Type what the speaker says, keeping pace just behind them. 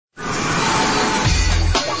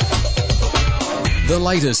The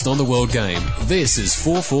latest on the world game. This is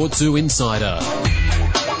 442 Insider.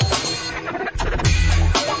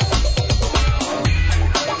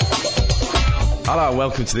 Hello and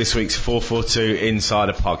welcome to this week's 442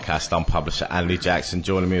 Insider podcast. I'm publisher Andy Jackson.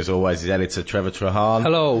 Joining me as always is editor Trevor Trahan.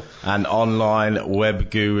 Hello. And online web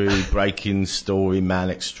guru, breaking story man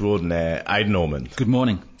extraordinaire, Aidan Norman. Good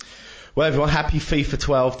morning. Well, everyone, happy FIFA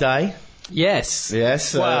 12 day. Yes.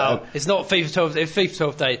 Yes. Well, it's not FIFA 12 day, it's FIFA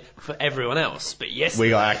 12 day for everyone else, but yes. We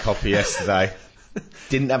got our copy yesterday.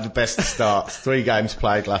 Didn't have the best starts. 3 games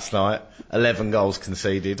played last night. 11 goals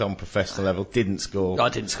conceded on professional level. Didn't score. I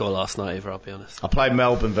didn't score last night either, I'll be honest. I played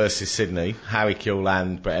Melbourne versus Sydney. Harry Kewell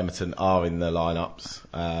and Brett Emerton are in the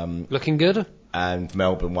lineups. Looking good? And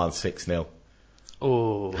Melbourne won 6-0.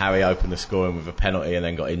 Oh. Harry opened the scoring with a penalty and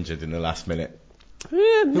then got injured in the last minute.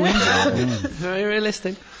 Very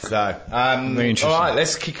realistic. So, very interesting. All right,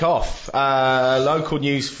 let's kick off. Local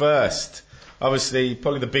news first. Obviously,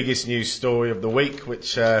 probably the biggest news story of the week,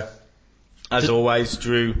 which, as always,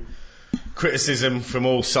 drew criticism from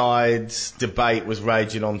all sides. Debate was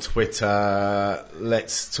raging on Twitter.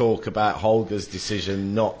 Let's talk about Holger's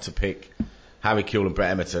decision not to pick Harry Kewell and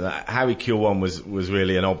Brett Emerton. Harry Kewell one was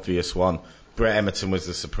really an obvious one. Brett Emerton was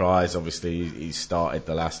the surprise. Obviously, he started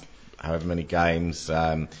the last however many games.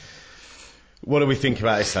 What do we think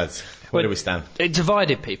about this, lads? Where do we stand? It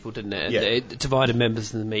divided people, didn't it? Yeah. It divided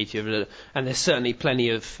members of the media, and there's certainly plenty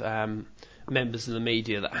of members of the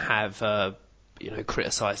media that have,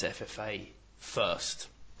 criticised FFA first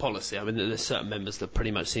policy. I mean, there's certain members that pretty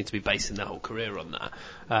much seem to be basing their whole career on that.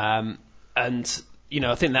 And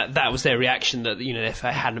I think that was their reaction, that the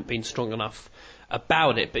FA hadn't been strong enough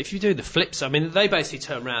about it. But if you do the flips, I mean, they basically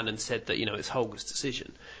turned around and said that it's Holger's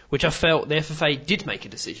decision, which I felt the FFA did make a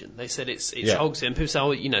decision. They said it's Holger's, and people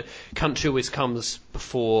say, country always comes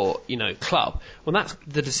before club. Well, that's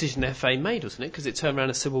the decision the FA made, wasn't it? Because it turned around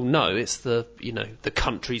and said, well, no, it's the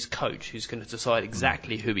country's coach who's going to decide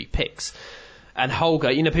exactly who he picks. And Holger,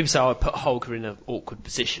 people say, I put Holger in an awkward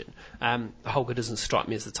position. Holger doesn't strike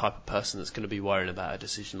me as the type of person that's going to be worrying about a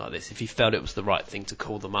decision like this. If he felt it was the right thing to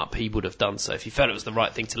call them up, he would have done so. If he felt it was the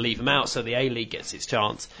right thing to leave them out so the A-League gets its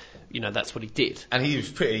chance, that's what he did. And he was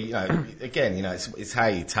pretty, again, it's how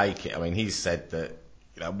you take it. I mean, he's said that,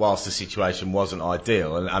 whilst the situation wasn't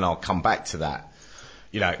ideal, and I'll come back to that,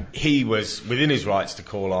 he was within his rights to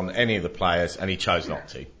call on any of the players, and he chose not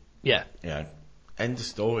to. Yeah. End of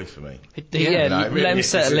story for me. Lem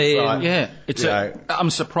settle in. I'm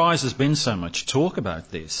surprised there's been so much talk about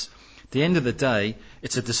this. At the end of the day,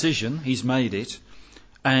 it's a decision. He's made it.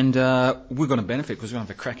 And we're going to benefit because we're going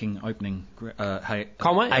to have a cracking opening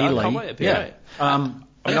Can't wait. It'd be great.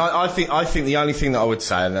 I think the only thing that I would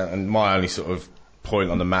say, and my only sort of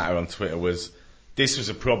point on the matter on Twitter, was this was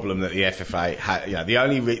a problem that the FFA had. The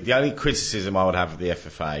only criticism I would have of the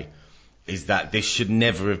FFA is that this should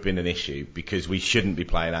never have been an issue, because we shouldn't be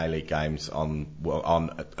playing A-League games on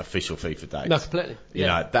official FIFA dates. No, completely.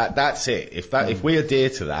 That's it. If we adhere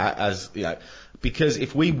to that, because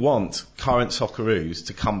if we want current Socceroos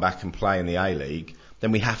to come back and play in the A-League,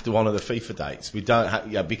 then we have to honour the FIFA dates. We don't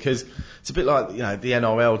have, because it's a bit like the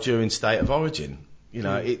NRL during State of Origin.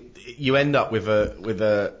 You end up with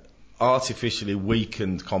a artificially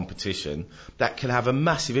weakened competition that can have a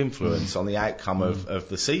massive influence on the outcome of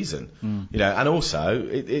the season. And also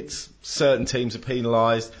it's certain teams are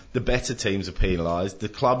penalised, the better teams are penalised, the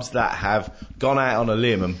clubs that have gone out on a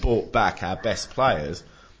limb and brought back our best players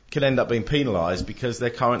can end up being penalised because they're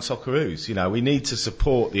current Socceroos. We need to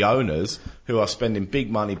support the owners who are spending big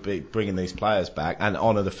money bringing these players back and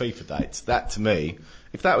honour the FIFA dates. That, to me,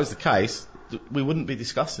 if that was the case, we wouldn't be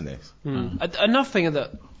discussing this.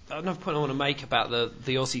 Another point I want to make about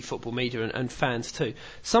the Aussie football media and fans too.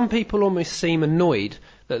 Some people almost seem annoyed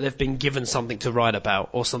that they've been given something to write about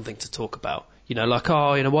or something to talk about.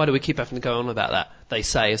 Why do we keep having to go on about that? They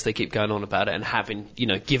say as they keep going on about it and having,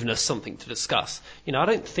 given us something to discuss. I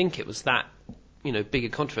don't think it was that, big a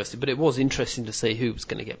controversy, but it was interesting to see who was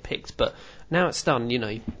going to get picked. But now it's done,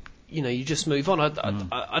 you just move on.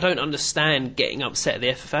 I don't understand getting upset at the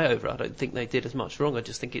FFA over it. I don't think they did as much wrong. I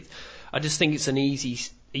just think it's an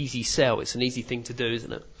easy sell. It's an easy thing to do,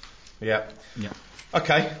 isn't it? Yeah.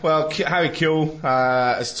 Okay. Well, Harry Kewell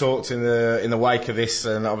has talked in the wake of this,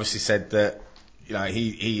 and obviously said that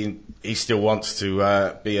he still wants to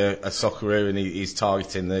be a Socceroo, and he's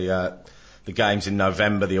targeting the games in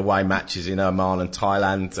November, the away matches in Oman and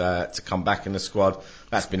Thailand, to come back in the squad.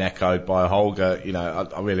 That's been echoed by Holger.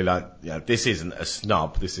 I really don't. This isn't a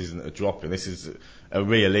snub. This isn't a drop in. This is a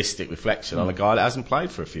realistic reflection on a guy that hasn't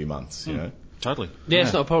played for a few months. Totally. Yeah,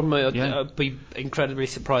 it's not a problem. Yeah. I'd be incredibly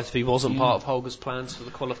surprised if he wasn't part of Holger's plans for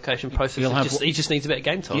the qualification process. He just needs a bit of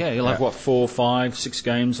game time. Yeah, he'll have, 4, 5, 6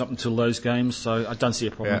 games up until those games, so I don't see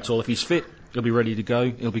a problem at all. If he's fit, he'll be ready to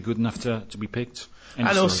go. He'll be good enough to be picked. And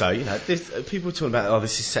also, people are talking about,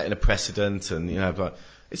 this is setting a precedent, and, but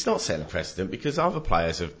it's not setting a precedent because other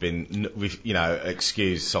players have been,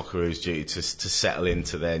 excused Socceroos due to settle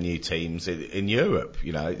into their new teams in Europe.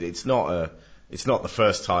 It's not the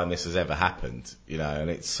first time this has ever happened, and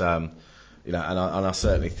it's, and I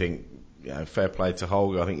certainly think, fair play to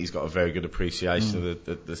Holger. I think he's got a very good appreciation of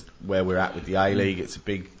the where we're at with the A-League. It's a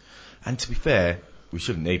big, and to be fair, we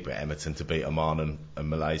shouldn't need Brett Emerton to beat Oman and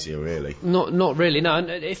Malaysia, really. Not really, no. And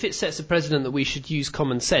if it sets a precedent that we should use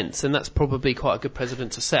common sense, then that's probably quite a good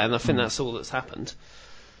precedent to set, and I think that's all that's happened.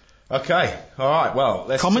 Okay, all right, well,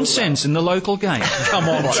 let's common sense in the local game. Come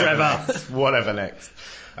on, Trevor. Whatever next.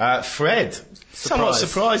 Fred, somewhat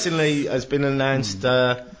surprisingly, has been announced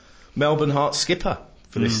Melbourne Heart skipper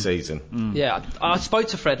for this season. Yeah, I spoke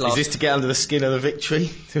to Fred last... Is this to get under the skin of the victory,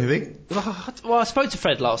 do you think? Well, I spoke to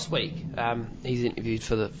Fred last week. He's interviewed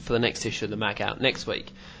for the next issue of the Mag Out next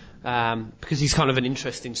week. Because he's kind of an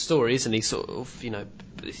interesting story, isn't he? Sort of,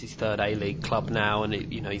 this is his third A-League club now, and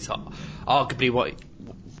he's arguably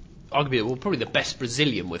probably the best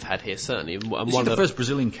Brazilian we've had here, certainly. And is he the first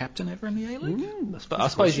Brazilian captain ever in the A-League? I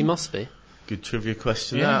suppose he must be. Good trivia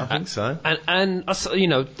question. Yeah, I think so. And did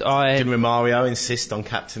Romario insist on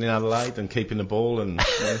captaining Adelaide and keeping the ball? And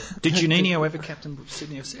did Juninho ever captain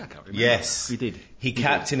Sydney FC? I can't remember. Yes, he did. He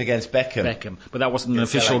captained against Beckham, but that wasn't an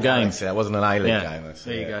official game. That wasn't an A-League game.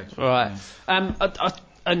 There you go. Right.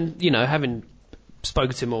 Having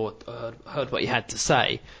spoken to him or heard what he had to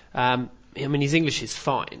say, his English is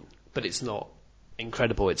fine, but it's not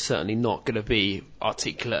incredible. It's certainly not going to be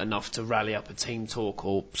articulate enough to rally up a team talk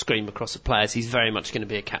or scream across the players. He's very much going to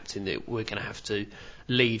be a captain that we're going to have to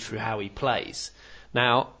lead through how he plays.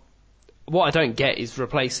 Now, what I don't get is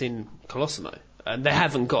replacing Colosimo. And they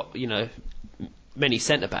haven't got, many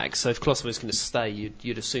centre-backs, so if Colosimo's going to stay,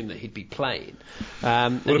 you'd assume that he'd be playing.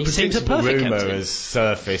 And he seems a perfect rumour captain. has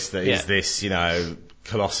surfaced that is this,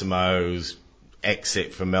 Colosimo's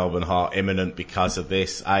exit from Melbourne Heart imminent because of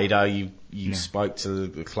this. Ado, you spoke to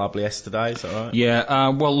the club yesterday, is that right? Yeah,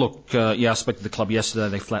 well, look, I spoke to the club yesterday.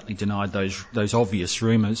 They flatly denied those obvious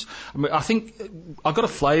rumours. I think I got a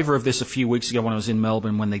flavour of this a few weeks ago when I was in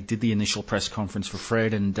Melbourne when they did the initial press conference for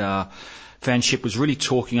Fred, and Fanship was really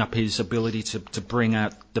talking up his ability to bring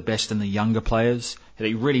out the best in the younger players.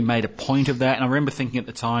 He really made a point of that, and I remember thinking at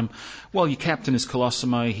the time, well, your captain is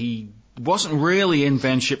Colosimo. He wasn't really in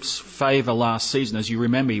Fanship's favour last season. As you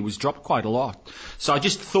remember, he was dropped quite a lot. So I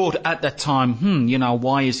just thought at that time,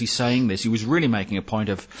 why is he saying this? He was really making a point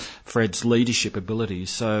of Fred's leadership abilities.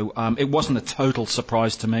 So it wasn't a total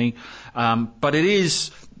surprise to me. But it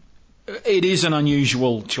is an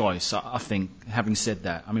unusual choice, I think, having said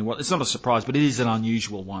that. It's not a surprise, but it is an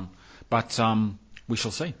unusual one. But we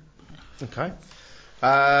shall see. Okay.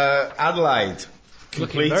 Adelaide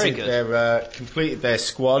completed their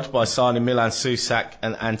squad by signing Milan Susak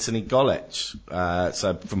and Anthony Golec,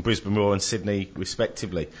 so from Brisbane Roar and Sydney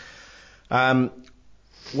respectively. What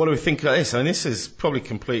do we think of this? This is probably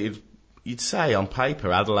completed, you'd say on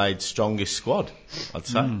paper, Adelaide's strongest squad, I'd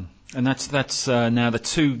say. And that's now the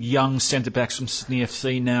two young centre-backs from Sydney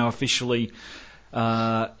FC now officially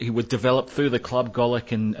who were developed through the club,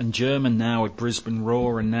 Golec and German, now at Brisbane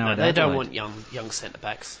Roar and now at Adelaide. They don't want young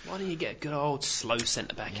centre-backs. Why don't you get a good old slow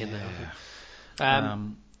centre-back in there?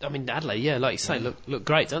 Adelaide, like you say, look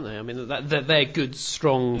great, don't they? They're good,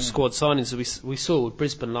 strong squad signings. We saw with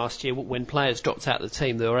Brisbane last year, when players dropped out of the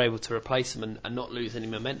team, they were able to replace them and not lose any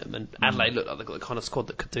momentum. And Adelaide looked like they've got the kind of squad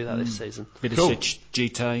that could do that this season. Vidicic,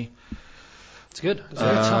 Gite. It's good.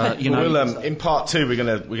 In part two, we're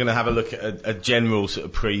gonna have a look at a general sort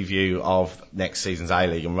of preview of next season's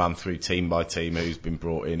A-League and run through team by team who's been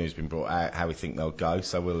brought in, who's been brought out, how we think they'll go.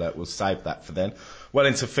 So we'll save that for then.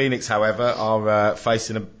 Wellington Phoenix, however, are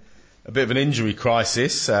facing a bit of an injury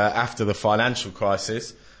crisis after the financial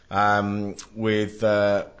crisis, with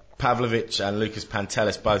Pavlovic and Lucas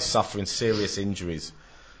Pantelis both suffering serious injuries.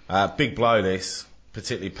 Big blow, this,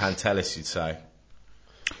 particularly Pantelis, you'd say.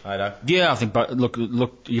 Yeah, I think. But look,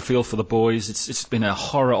 you feel for the boys. It's been a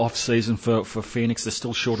horror off season for Phoenix. They're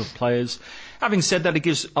still short of players. Having said that, it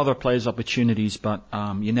gives other players opportunities, but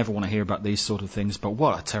you never want to hear about these sort of things. But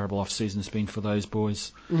what a terrible off season it's been for those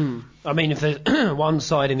boys. If there's one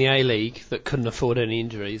side in the A-League that couldn't afford any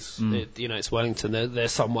injuries, it's Wellington. They're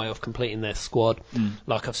some way off completing their squad.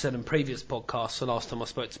 Like I've said in previous podcasts, the last time I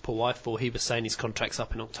spoke to Paul Wyford, he was saying his contract's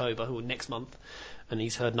up in October or next month. And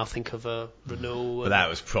he's heard nothing of a renewal. But that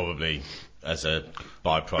was probably as a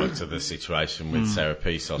byproduct of the situation with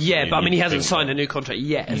Serapisos. Yeah, but I mean, he hasn't signed a new contract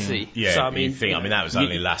yet, has he? Yeah, so, I mean, that was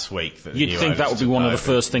only last week. That you'd think that would be one of the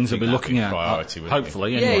first things they'll be looking at, priority,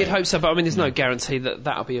 hopefully. Yeah, anyway. you'd hope so, but I mean, there's no guarantee that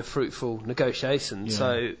that'll be a fruitful negotiation. Yeah.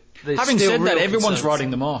 So, there's Having still said that, real everyone's concerns.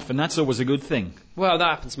 writing them off, and that's always a good thing. Well, that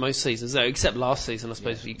happens most seasons, though, except last season. I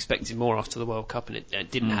suppose we expected more after the World Cup, and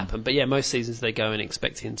it didn't happen. But yeah, most seasons they go in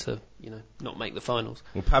expecting to, not make the finals.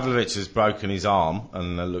 Well, Pavlovic has broken his arm,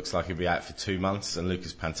 and it looks like he'll be out for 2 months. And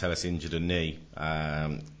Lucas Pantelis injured a knee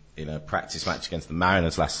in a practice match against the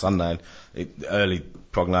Mariners last Sunday. And early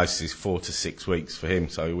prognosis is 4 to 6 weeks for him,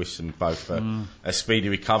 so we wish them both a speedy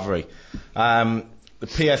recovery. The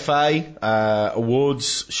PFA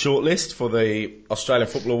awards shortlist for the Australian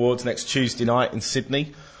Football Awards next Tuesday night in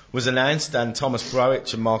Sydney was announced, and Thomas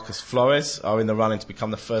Broich and Marcus Flores are in the running to become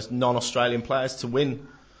the first non-Australian players to win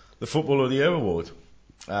the Football of the Year award.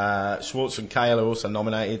 Schwartz and Cahill are also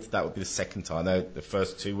nominated. That would be the second time. They're the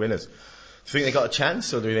first two winners. Do you think they got a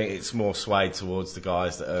chance, or do you think it's more swayed towards the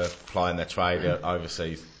guys that are plying their trade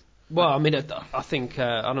overseas? Well, I mean, I think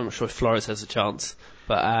I'm not sure if Flores has a chance,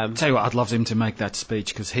 but Tell you what, I'd love him to make that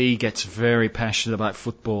speech because he gets very passionate about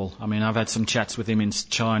football. I mean, I've had some chats with him in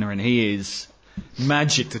China, and he is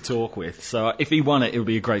magic to talk with. So if he won it, it would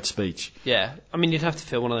be a great speech. yeah, I mean, you'd have to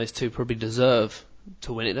feel one of those two probably deserve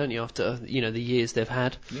to win it, don't you? After the years they've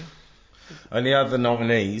had. Yeah. And the other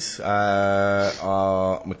nominees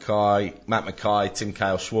are Matt Mackay, Tim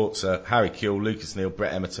Cahill, Schwarzer, Harry Kewell, Lucas Neal,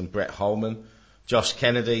 Brett Emerton, Brett Holman, Josh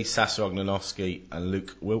Kennedy, Sasa Ognjanowski and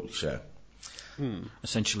Luke Wiltshire.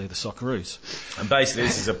 Essentially the Socceroos. And basically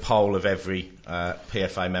this is a poll of every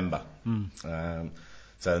PFA member.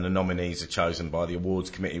 So the nominees are chosen by the awards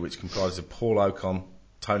committee, which comprises of Paul Ocon,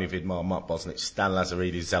 Tony Vidmar, Mark Bosnich, Stan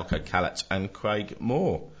Lazaridis, Zelko Kalac and Craig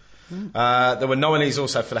Moore. There were nominees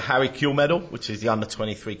also for the Harry Kewell Medal, which is the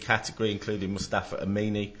under-23 category, including Mustafa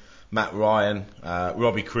Amini, Matt Ryan,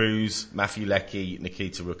 Robbie Cruz, Matthew Leckie,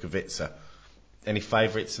 Nikita Rukavica. Any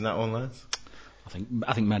favourites in that one, lads?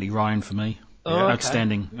 I think Matty Ryan for me. Oh, okay.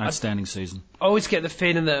 Outstanding season. I always get the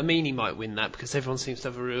feeling that Amini might win that because everyone seems to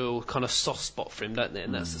have a real kind of soft spot for him, don't they?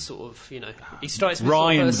 And that's the sort of, he strikes me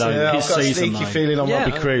Ryan, sort of though, Yeah, his I've got a season, sneaky though. feeling on Yeah.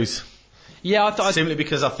 Robbie Cruz. Yeah, I thought Simply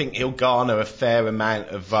because I think he'll garner a fair amount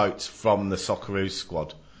of votes from the Socceroos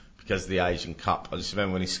squad because of the Asian Cup. I just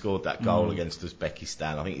remember when he scored that goal against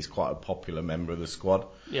Uzbekistan. I think he's quite a popular member of the squad.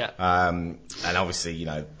 Yeah. And obviously,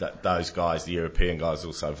 those guys, the European guys,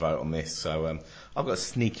 also vote on this. So I've got a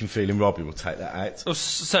sneaking feeling Robbie will take that out. Well,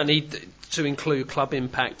 certainly to include club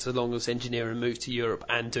impact along with engineering move to Europe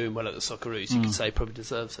and doing well at the Socceroos, you could say probably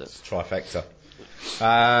deserves it. Trifecta.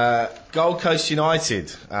 Gold Coast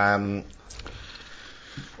United,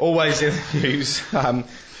 always in the news,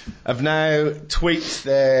 have now tweaked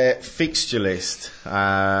their fixture list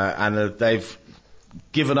and they've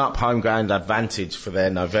given up home ground advantage for their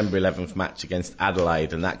November 11th match against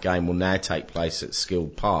Adelaide, and that game will now take place at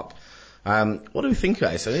Skilled Park. What do we think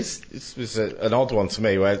of it? So this was an odd one to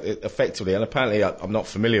me, where it effectively, and apparently I'm not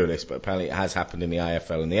familiar with this, but apparently it has happened in the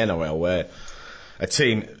AFL and the NRL, where a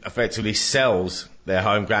team effectively sells their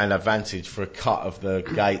home ground advantage for a cut of the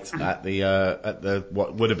gate at the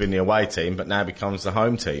what would have been the away team, but now becomes the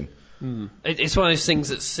home team. It's one of those things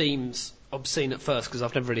that seems obscene at first because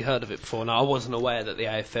I've never really heard of it before. Now, I wasn't aware that the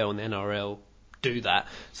AFL and the NRL do that.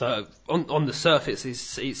 So on the surface,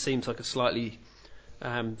 it seems like a slightly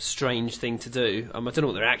strange thing to do. I don't know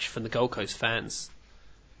what the reaction from the Gold Coast fans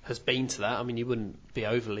has been to that. I mean, you wouldn't be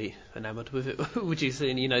overly enamoured with it, would you?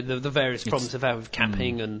 See, the various problems they've had with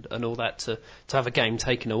capping and all that to have a game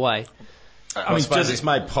taken away. I suppose it's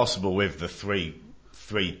made possible with the three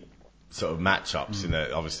sort of matchups.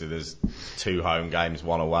 Obviously, there's 2 home games,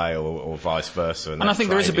 1 away, or vice versa. And I think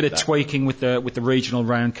there is a bit of tweaking with the regional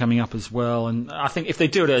round coming up as well. And I think if they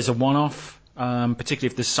do it as a one-off, particularly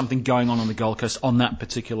if there's something going on the Gold Coast on that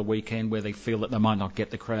particular weekend where they feel that they might not get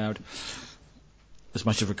the crowd, as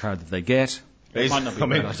much of a crowd that they get, it might not be a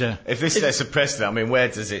bad idea. If this sets a precedent, where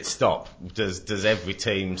does it stop? Does every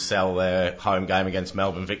team sell their home game against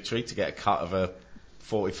Melbourne Victory to get a cut of a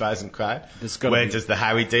 40,000 crowd? Where does the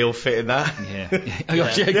Harry deal fit in that? Yeah.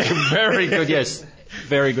 Very good, yes.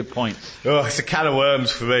 Very good point. Oh, it's a can of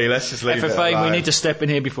worms for me. Let's just leave it alone. FFA, we need to step in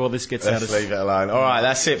here before this gets out of... Let's leave it alone. All right,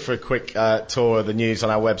 that's it for a quick tour of the news on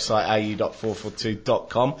our website,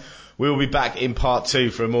 au.442.com. We'll be back in part 2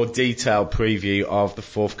 for a more detailed preview of the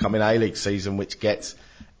forthcoming A-League season, which gets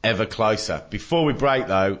ever closer. Before we break,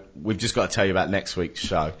 though, we've just got to tell you about next week's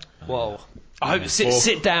show. Whoa. I hope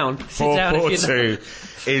sit down. Sit down. 442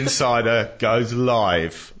 Insider goes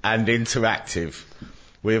live and interactive.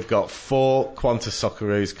 We've got 4 Qantas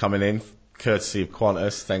Socceroos coming in, courtesy of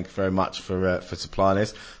Qantas. Thank you very much for supplying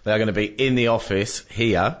us. They are going to be in the office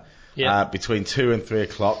here between 2 and 3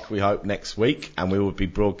 o'clock, we hope, next week, and we will be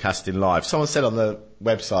broadcasting live. Someone said on the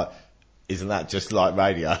website, isn't that just like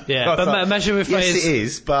radio? Yeah, but imagine if yes, it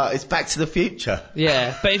is, but it's Back to the Future.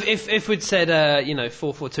 Yeah, but if we'd said,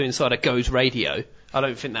 442 Insider goes radio, I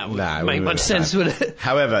don't think that would make much sense, would it?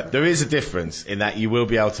 However, there is a difference in that you will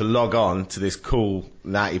be able to log on to this cool,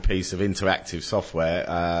 natty piece of interactive software,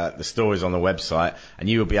 the stories on the website, and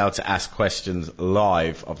you will be able to ask questions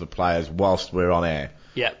live of the players whilst we're on air.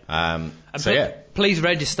 Yeah. Please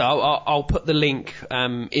register. I'll put the link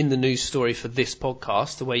in the news story for this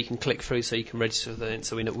podcast, where you can click through so you can register for it,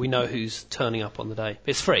 so we know who's turning up on the day.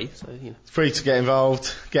 It's free, so It's free to get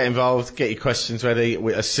involved. Get your questions ready.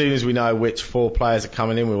 As soon as we know which 4 players are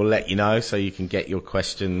coming in, we will let you know, so you can get your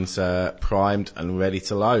questions primed and ready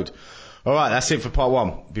to load. All right, that's it for part 1.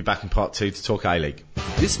 We'll be back in part 2 to talk A-League.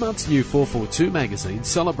 This month's new 442 magazine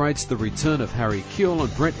celebrates the return of Harry Kewell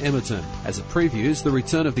and Brett Emerton as it previews the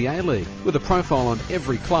return of the A-League, with a profile on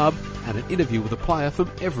every club and an interview with a player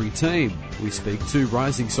from every team. We speak to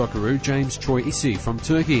rising Socceroo James Troisi from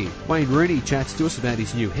Turkey. Wayne Rooney chats to us about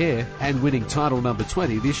his new hair and winning title number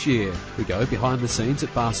 20 this year. We go behind the scenes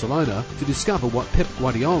at Barcelona to discover what Pep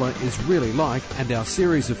Guardiola is really like, and our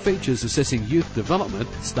series of features assessing youth development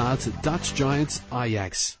starts at Dutch giants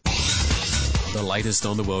Ajax. The latest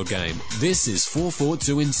on the world game. This is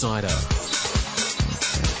 442 Insider.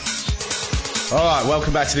 All right,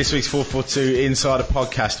 welcome back to this week's 442 Insider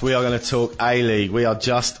podcast. We are going to talk A-League. We are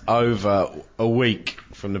just over a week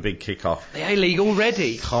from the big kickoff. The A-League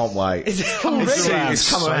already. Can't wait. Is it already? It's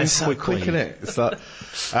come around so quick, isn't it? It's like,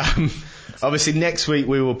 obviously, next week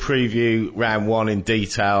we will preview round 1 in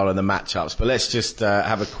detail and the matchups. But let's just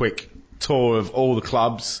have a quick tour of all the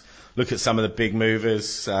clubs. Look at some of the big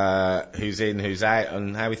movers, who's in, who's out,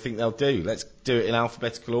 and how we think they'll do. Let's do it in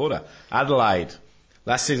alphabetical order. Adelaide.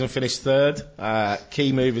 Last season finished 3rd.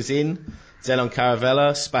 Key movers in: Zenon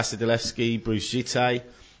Caravella, Spasa Dilevski, Bruce Gite,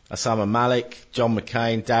 Osama Malik, John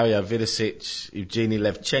McCain, Dario Vidicic, Evgeny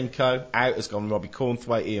Levchenko. Out has gone Robbie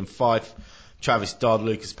Cornthwaite, Ian Fife, Travis Dodd,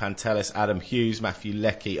 Lucas Pantelis, Adam Hughes, Matthew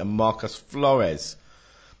Leckie, and Marcos Flores.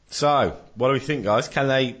 So, what do we think, guys? Can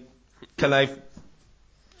they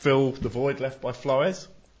fill the void left by Flores?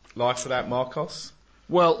 Life without Marcos?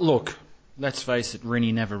 Well, look, let's face it,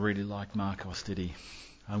 Rini never really liked Marcos, did he?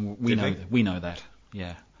 And we know that,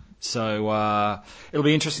 yeah. So it'll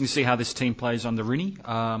be interesting to see how this team plays under Rini.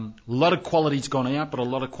 A lot of quality's gone out, but a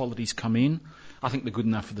lot of quality's come in. I think they're good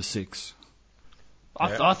enough for the 6.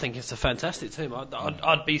 I think it's a fantastic team.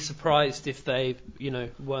 I'd be surprised if they,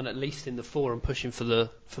 weren't at least in the 4 and pushing for the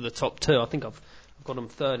top 2. I think I've got them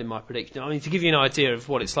 3rd in my prediction. I mean, to give you an idea of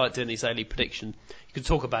what it's like doing these A-League prediction, you could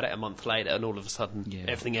talk about it a month later and all of a sudden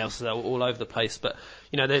everything else is all over the place. But,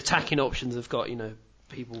 the attacking options have got,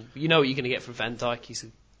 people, what you're going to get from Van Dijk. He's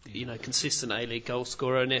a consistent A-League goal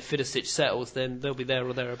scorer, and if Vidicic settles, then they'll be there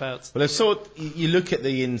or thereabouts. Well, you look at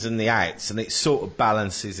the ins and the outs, and it sort of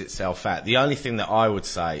balances itself out. The only thing that I would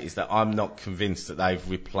say is that I'm not convinced that they've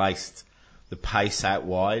replaced the pace out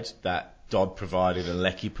wide that Dodd provided and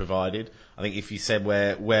Leckie provided. I think if you said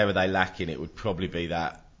where are they lacking, it would probably be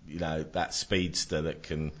that that speedster that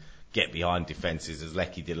can get behind defences, as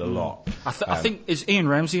Leckie did a lot. I think, is Ian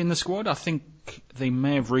Ramsey in the squad? I think they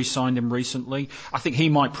may have re-signed him recently. I think he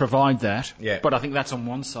might provide that, but I think that's on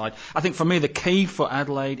one side. I think for me the key for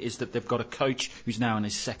Adelaide is that they've got a coach who's now in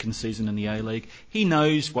his 2nd season in the A-League. He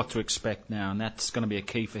knows what to expect now, and that's going to be a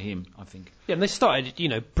key for him, I think. Yeah, and they started,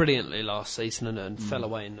 brilliantly last season and fell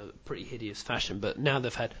away in a pretty hideous fashion, but now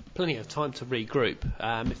they've had plenty of time to regroup.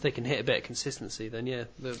 If they can hit a bit of consistency, then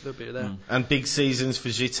they'll be there. And big seasons for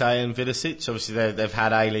Gite and Vidicic. Obviously they've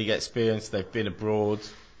had A-League experience, they've been abroad.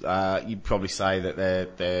 You'd probably say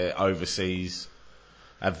that their overseas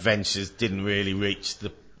adventures didn't really reach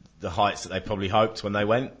the heights that they probably hoped when they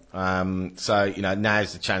went. So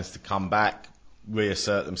now's the chance to come back,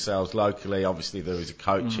 reassert themselves locally. Obviously there is a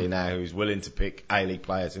coach here now who's willing to pick A-League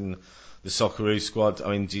players in the Socceroo squad. I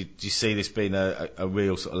mean, do you see this being a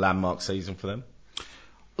real sort of landmark season for them?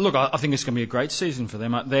 Look, I think it's going to be a great season for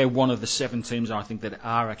them. They're one of the 7 teams I think that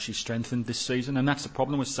are actually strengthened this season, and that's the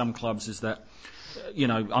problem with some clubs is that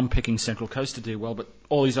I'm picking Central Coast to do well, but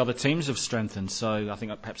all these other teams have strengthened, so I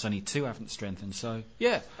think perhaps only 2 haven't strengthened. So,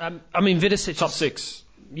 yeah. Vidicic... Top 6.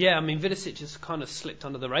 Yeah, Vidicic has kind of slipped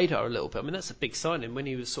under the radar a little bit. That's a big signing. When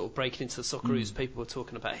he was sort of breaking into the Socceroos, people were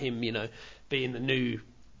talking about him, being the new,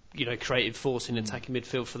 creative force in attacking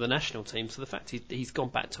midfield for the national team. So the fact he's gone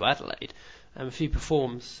back to Adelaide, if he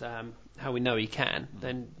performs how we know he can,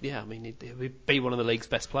 then, he'll be one of the league's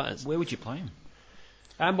best players. Where would you play him?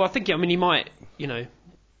 Well, I think, he might,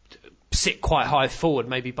 sit quite high forward,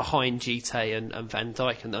 maybe behind Gite and Van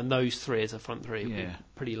Dijk, and those three as a front three would be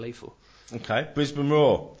pretty lethal. Okay, Brisbane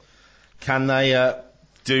Roar. Can they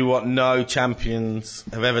do what no champions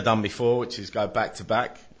have ever done before, which is go back to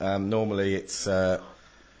back? Normally it's,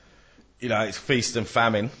 it's feast and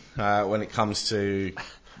famine when it comes to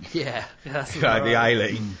that's the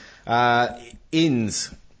A-League.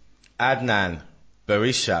 Inns, Adnan,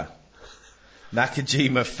 Berisha,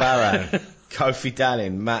 Nakajima Farah, Kofi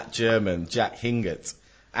Dannin, Matt German, Jack Hingert.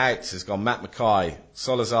 Out has gone Matt Mackay,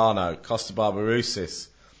 Solazano, Costa Barbarousis,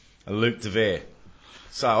 and Luke De Vere.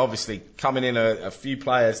 So obviously coming in a few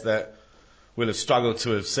players that we'll have struggled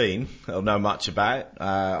to have seen or know much about.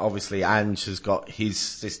 Obviously Ange has got his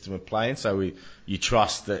system of playing, so you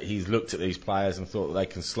trust that he's looked at these players and thought that they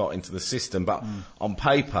can slot into the system. But on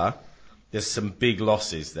paper, there's some big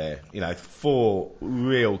losses there. 4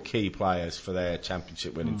 real key players for their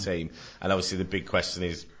championship winning team. And obviously the big question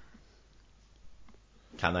is,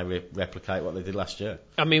 can they replicate what they did last year?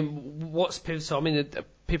 What's pivotal?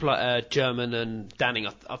 People like German and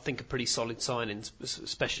Danning, I think, are pretty solid signings,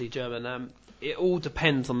 especially German. It all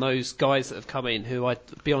depends on those guys that have come in, who,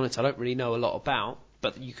 to be honest, I don't really know a lot about.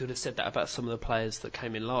 But you could have said that about some of the players that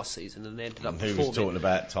came in last season and they ended up performing. Who was talking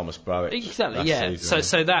about Thomas Browick? Exactly, yeah. Season.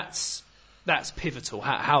 So that's pivotal.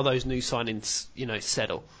 How those new signings,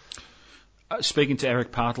 settle. Speaking to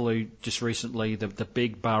Eric Partaloo just recently, the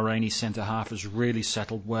big Bahraini centre half has really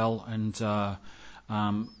settled well, and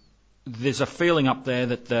there's a feeling up there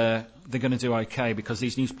that they're going to do okay because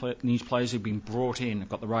these new players who've been brought in have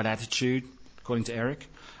got the right attitude, according to Eric,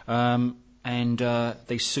 and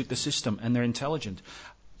they suit the system and they're intelligent.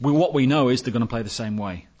 What we know is they're going to play the same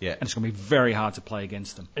way, and it's going to be very hard to play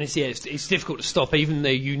against them. And it's difficult to stop, even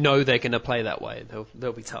though they're going to play that way.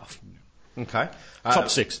 They'll be tough. Okay. Top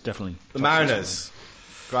 6, definitely. The Mariners.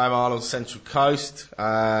 Graham Arnold, Central Coast.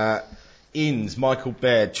 Inns, Michael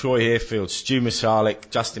Baird, Troy Hearfield, Stu Michalek,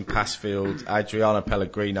 Justin Passfield, Adriano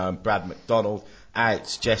Pellegrino and Brad McDonald.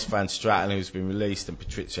 Outs, Jess Van Straten, who's been released, and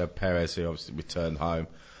Patricio Perez, who obviously returned home.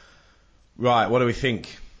 Right, what do we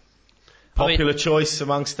think? Popular choice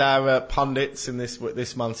amongst our pundits in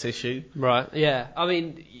this month's issue. Right, yeah.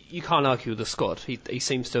 You can't argue with the squad. He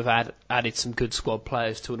seems to have added some good squad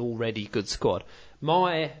players to an already good squad.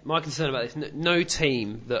 My concern about this, no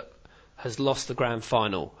team that has lost the grand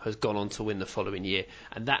final has gone on to win the following year,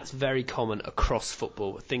 and that's very common across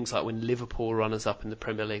football. Things like when Liverpool were runners up in the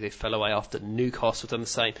Premier League, they fell away after. Newcastle done the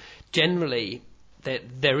same. Generally,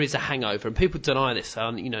 there is a hangover, and people deny this.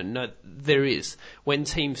 No, there is when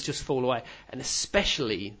teams just fall away, and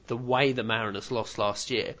especially the way the Mariners lost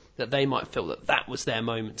last year, that they might feel that was their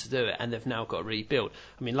moment to do it, and they've now got to rebuild.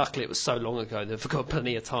 Luckily it was so long ago; they've got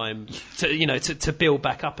plenty of time to build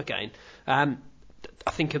back up again. I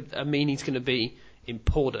think Amini's going to be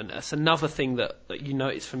important. That's another thing that you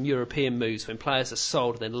notice from European moves when players are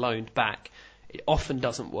sold and then loaned back. It often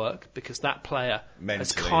doesn't work because that player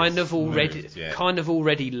has kind of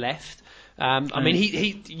already left.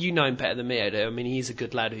 You know him better than me, Odo. He's a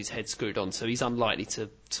good lad whose head's screwed on, so he's unlikely to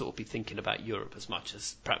sort of be thinking about Europe as much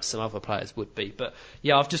as perhaps some other players would be. But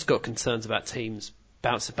yeah, I've just got concerns about teams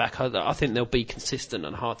bouncing back. I think they'll be consistent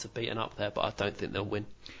and hard to beaten up there, but I don't think they'll win.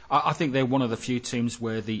 I think they're one of the few teams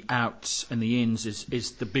where the outs and the ins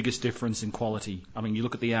is the biggest difference in quality. You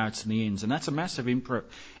look at the outs and the ins, and that's a massive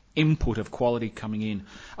input of quality coming in.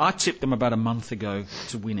 I tipped them about a month ago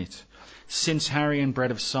to win it. Since Harry and Brett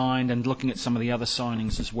have signed, and looking at some of the other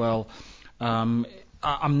signings as well, I'm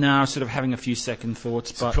now sort of having a few second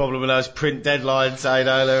thoughts. It's a problem with those print deadlines,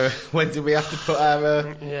 Ado. When do we have to put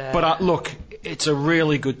our... But look, it's a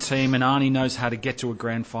really good team, and Arnie knows how to get to a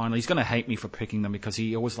grand final. He's going to hate me for picking them because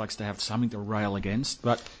he always likes to have something to rail against.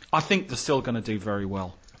 But I think they're still going to do very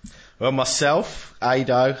well. Well, myself,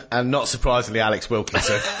 Ado, and not surprisingly Alex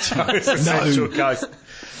Wilkinson chose the Central Coast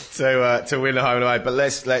to win the home and away. But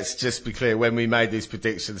let's just be clear, when we made these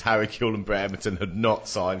predictions, Harry Kewell and Brett Emerton had not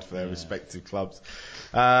signed for their respective clubs.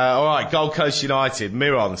 All right, Gold Coast United,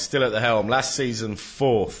 Miron still at the helm. Last season,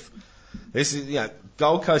 4th. This is,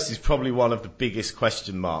 Gold Coast is probably one of the biggest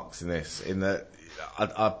question marks in this. In that,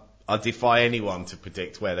 I defy anyone to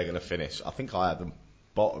predict where they're going to finish. I think I had them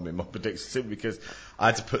bottom in my prediction simply because I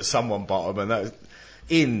had to put someone bottom, and that was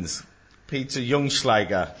Inns, Peter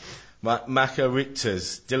Jungschlager, Maka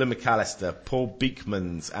Richters, Dylan McAllister, Paul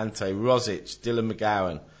Beekmans, Ante Rosic, Dylan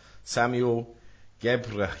McGowan, Samuel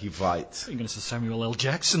Gebrahivite. You're going to say Samuel L.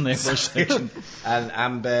 Jackson there for a second. And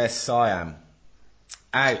Amber Siam.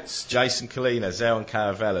 Outs, Jason Kalina, Zeron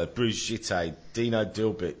Caravella, Bruce Gitte, Dino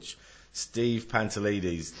Dilbich, Steve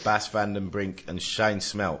Pantelides, Bas van den Brink, and Shane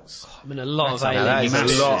Smeltz. I mean, a lot of That is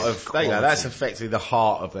A-League. a lot of. That's effectively the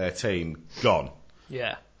heart of their team gone.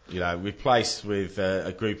 Yeah. Replaced with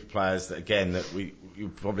a group of players that you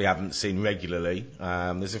probably haven't seen regularly.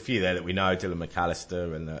 There's a few there that we know, Dylan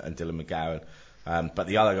McAllister and Dylan McGowan. But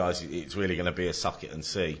the other guys, it's really going to be a suck it and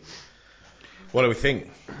see. What do we think?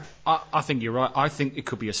 I think you're right. I think it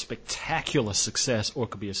could be a spectacular success or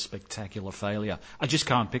it could be a spectacular failure. I just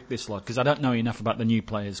can't pick this lot because I don't know enough about the new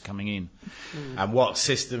players coming in. And what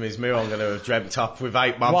system is Miron going to have dreamt up with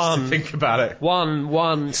 8 months to think about it?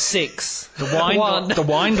 1-1-6. The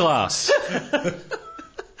wine glass.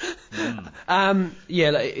 I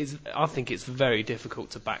think it's very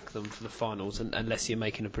difficult to back them for the finals unless you're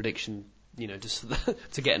making a prediction, just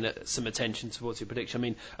to get some attention towards your prediction. I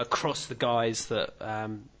mean, across the guys that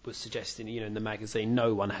was suggesting, in the magazine,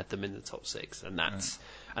 no one had them in the top 6, and that's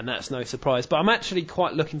no surprise. But I'm actually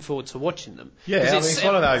quite looking forward to watching them. Yeah, it's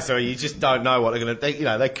one of those where you just don't know what they're going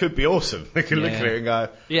to. They could be awesome. They could look at it and go,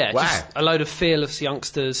 wow. Just a load of fearless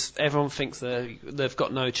youngsters. Everyone thinks they've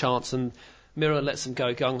got no chance, and Miro lets them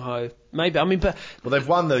go gung-ho. Maybe, but... Well, they've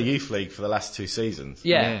won the Youth League for the last 2 seasons.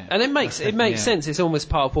 Yeah. And it makes sense. It's almost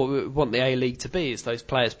part of what we want the A-League to be, is those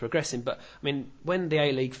players progressing. But, when the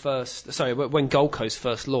A-League when Gold Coast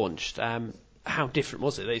first launched, how different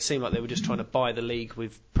was it? They seemed like they were just trying to buy the league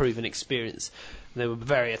with proven experience. They were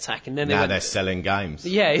very attacking. Then they're selling games.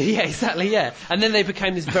 Yeah, exactly, yeah. And then they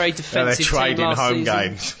became this very defensive team they're trading home season.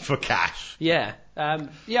 games for cash. Yeah.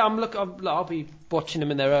 I'll be watching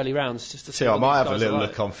them in their early rounds just to see. I might have a little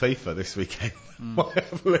look on FIFA this weekend. Might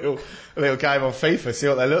have a little game on FIFA, see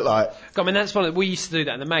what they look like. That's one. We used to do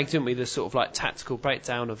that in the mag, didn't we? The sort of tactical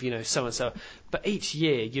breakdown of so and so. But each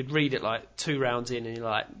year you'd read it 2 rounds in, and you're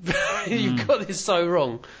like, you've got this so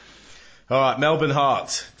wrong. All right, Melbourne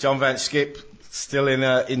Heart, John Van Schip still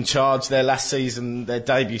in charge. Their last season, their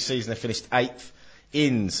debut season, they finished 8th.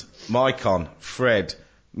 Inns, Maicon, Fred,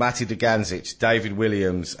 Matty Dugandzic, David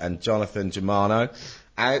Williams and Jonathan Germano.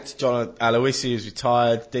 Out, John Aloisi is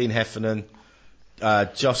retired, Dean Heffernan,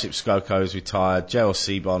 Josip Skoko is retired, Gerald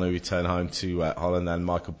Seabon who returned home to Holland, and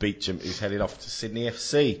Michael Beecham is headed off to Sydney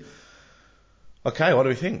FC. Okay, what do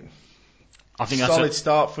we think? I think solid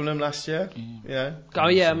start from them last year. Yeah. Oh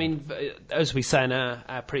yeah, as we say in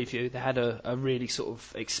our preview, they had a really sort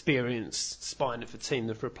of experienced spine of a team.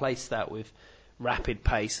 They've replaced that with rapid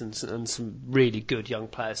pace and some really good young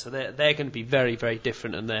players. So they're going to be very, very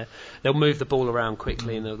different, and they'll move the ball around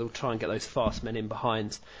quickly, and they'll try and get those fast men in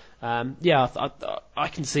behind. I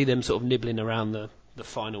can see them sort of nibbling around the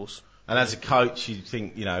finals. And as a coach, you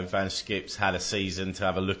think Van Schip's had a season to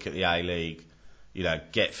have a look at the A-League,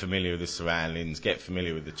 get familiar with the surroundings, get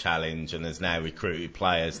familiar with the challenge, and has now recruited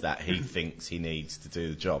players that he thinks he needs to do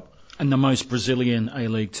the job. And the most Brazilian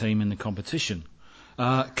A-League team in the competition.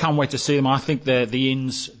 Can't wait to see them. I think the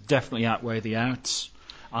ins definitely outweigh the outs.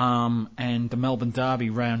 And the Melbourne Derby,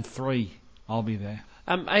 round 3, I'll be there.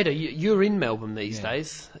 Ada, you're in Melbourne these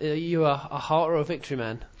days. Are you a Heart or a Victory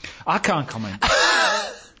man? I can't comment.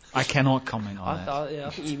 I cannot comment on that. I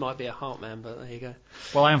think you might be a Heart man, but there you go.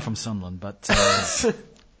 Well, I am from Sunderland, but...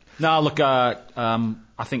 no, look, I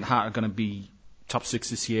think Heart are going to be top 6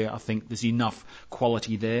 this year. I think there's enough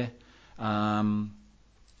quality there.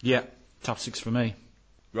 Top 6 for me.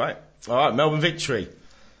 Right. All right, Melbourne Victory.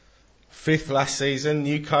 5th last season,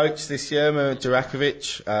 new coach this year,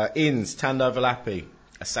 Durakovic. Inns, Tando Valapi,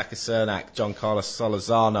 Asaka Cernak, John Carlos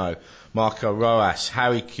Solorzano, Marco Roas,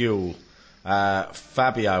 Harry Kuehl,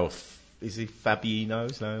 Fabio, is he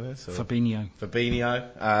Fabino's known as? Fabinho,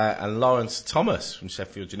 and Lawrence Thomas from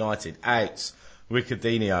Sheffield United. Outs,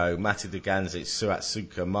 Ricardinho, Matty Dugandzic, Suat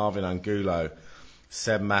Suka, Marvin Angulo,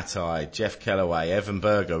 Seb Matai, Jeff Kellaway, Evan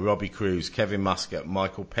Berger, Robbie Cruz, Kevin Muscat,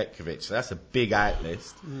 Michael Petkovic. So that's a big out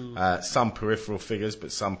list. Some peripheral figures,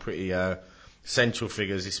 but some pretty central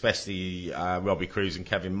figures, especially Robbie Cruz and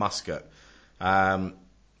Kevin Muscat. So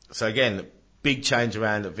again, big change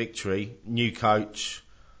around at Victory. New coach.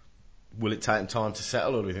 Will it take them time to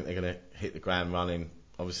settle, or do we think they're going to hit the ground running?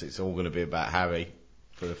 Obviously, it's all going to be about Harry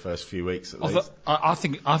for the first few weeks at least. I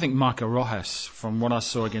think Marco Rojas, from what I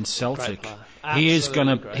saw against Celtic, he is going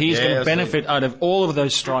to benefit out of all of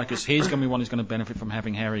those strikers. He's going to be one who's going to benefit from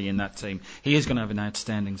having Harry in that team. He is going to have an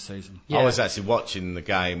outstanding season. Yeah. I was actually watching the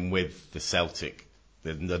game with the Celtic,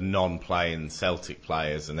 the non-playing Celtic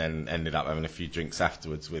players, and then ended up having a few drinks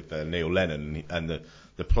afterwards with Neil Lennon, and the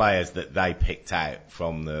players that they picked out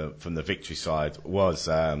from the Victory side was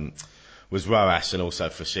Roas and also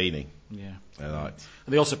Foschini. Yeah. They liked.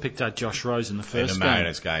 And they also picked out Josh Rose in the first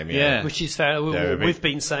Mariners game. Which is fair. We've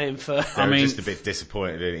been saying for... They were just a bit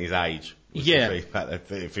disappointed in his age. Was the feedback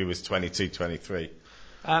if he was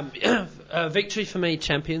 22-23. Victory for me,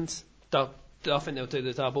 champions. I think they'll do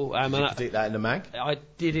the double. Did you predict that in the mag? I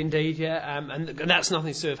did indeed, yeah. And that's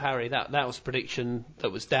nothing to do with Harry. That was a prediction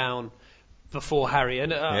that was down before Harry.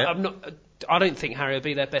 And I don't think Harry will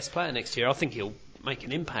be their best player next year. I think he'll make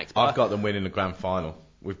an impact. I've got them winning the grand final.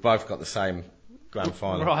 We've both got the same grand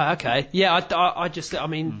final. Right, okay. Yeah, I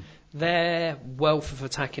mean, their wealth of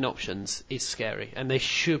attacking options is scary, and they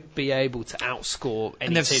should be able to outscore any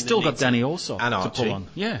And they've team still that got needs Danny Allsop And to Archie. pull on.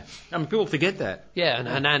 Yeah, I mean, people forget that. Yeah, and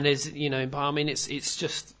Hernandez, but I mean, it's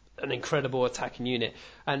just an incredible attacking unit.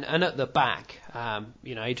 And at the back,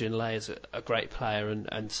 Adrian Lay is a great player,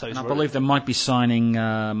 and so is And I believe they might be signing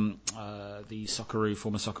the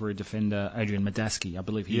former Socceroo defender, Adrian Madaski. I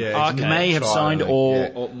believe he may have signed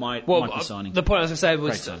or might be signing. The point, as I said,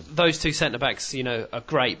 was Great those two centre-backs, are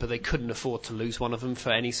great, but they couldn't afford to lose one of them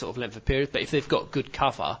for any sort of length of period. But if they've got good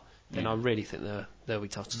cover, then I really think they'll be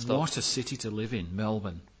tough to stop. What a city to live in,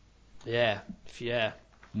 Melbourne. Yeah.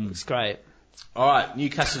 It's great. All right,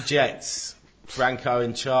 Newcastle Jets. Franco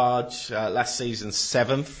in charge. Last season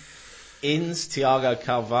 7th. Inns, Thiago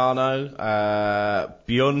Calvano,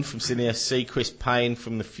 Bjorn from Sydney FC, Chris Payne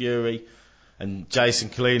from the Fury, and Jason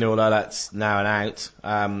Kalina, although that's now and out.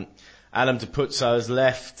 Adam DePuzzo has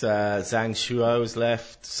left, Zhang Shuo has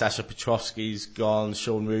left, Sasha Petrovski's gone,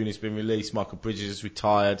 Sean Rooney's been released, Michael Bridges has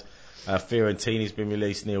retired, Fiorentini's been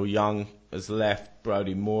released, Neil Young has left,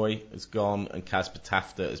 Brody Moy has gone, and Casper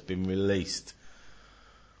Tafta has been released.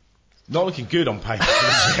 Not looking good on paper for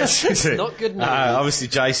the Jets, is it? Not good, no. Obviously,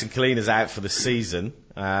 Jason Kalina's out for the season.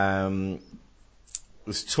 There's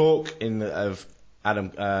talk of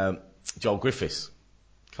Joel Griffiths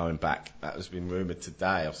coming back. That has been rumoured today.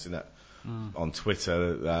 I've seen that on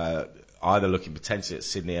Twitter. Either looking potentially at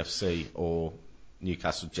Sydney FC or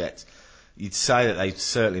Newcastle Jets. You'd say that they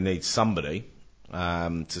certainly need somebody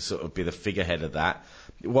to sort of be the figurehead of that.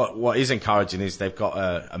 What is encouraging is they've got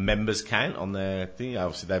a members count on their thing.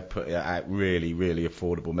 Obviously, they've put out really, really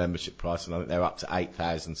affordable membership price, and I think they're up to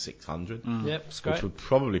 8,600. Yep, it's great. Which would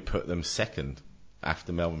probably put them second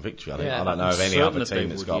after Melbourne Victory. I think. Yeah. I don't know of any other team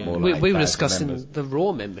that's got more. We than were 8,000 discussing members. the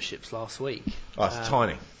Raw memberships last week. Oh, it's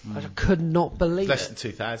tiny. I could not believe Less it. than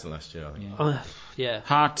 2,000 last year, I think. Yeah.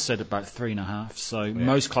 Hart said about 3.5, so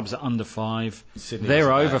most clubs are under 5. Sydney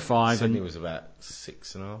They're was over about- 5. Sydney and was about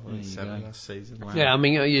 6.5, 7 last season. Wow. Yeah, I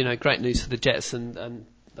mean, great news for the Jets, and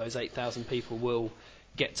those 8,000 people will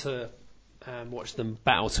get to watch them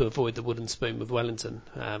battle to avoid the wooden spoon with Wellington.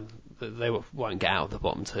 They won't get out of the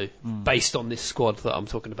bottom two, based on this squad that I'm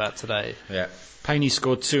talking about today. Yeah. Payne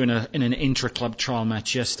scored 2 in an intra-club trial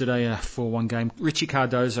match yesterday, a 4-1 game. Richie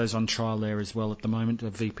Cardozo's on trial there as well at the moment, a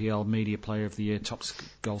VPL Media Player of the Year, top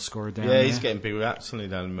goal scorer down there. Yeah, he's getting big raps, isn't he,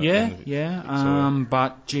 down in Yeah. Victoria.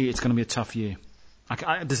 But, gee, it's going to be a tough year.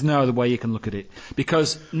 There's no other way you can look at it.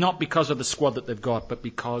 Not because of the squad that they've got, but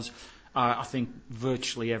because I think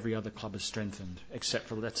virtually every other club has strengthened, except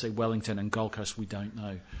for, let's say, Wellington and Gold Coast, we don't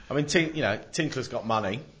know. I mean, Tinkler's got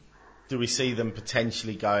money. Do we see them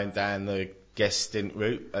potentially going down the guest stint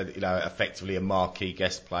route? Effectively a marquee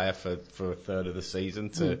guest player for a third of the season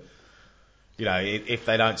to, if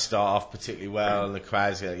they don't start off particularly well and the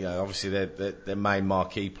crowds, obviously their main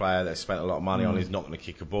marquee player they've spent a lot of money on is not going to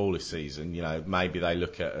kick a ball this season. Maybe they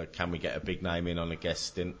look at can we get a big name in on a guest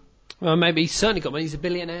stint? Well, maybe he's certainly got money. He's a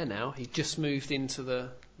billionaire now. He just moved into the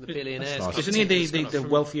billionaires. nice. Isn't he the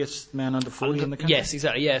wealthiest man under 40 in the country? Yes,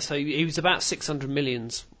 exactly. Yeah, so he was about 600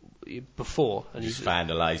 millions before, and Just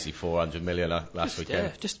found a lazy 400 million last weekend.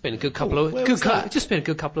 Yeah, just been a good couple of weeks,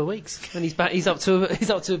 and he's back. He's up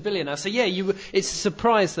to a billion now. So yeah, it's a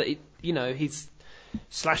surprise that he's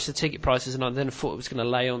slashed the ticket prices, and I then thought it was going to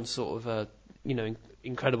lay on sort of a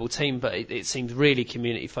incredible team, but it seems really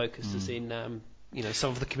community focused, as in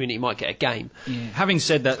some of the community might get a game. Yeah. Having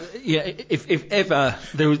said that, if ever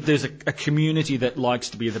there's a community that likes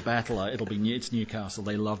to be the battler, it's Newcastle.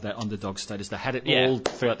 They love that underdog status. They had it all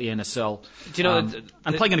throughout the NSL. Do you know?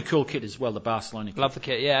 And playing in a cool kit as well, the Barcelona kit. Love the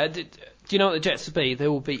kit. Yeah. Do you know what the Jets will be? They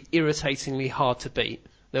will be irritatingly hard to beat.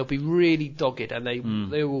 They'll be really dogged, and they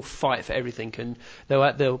will fight for everything, and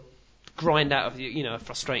they'll grind out of a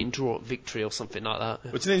frustrating draw at Victory or something like that.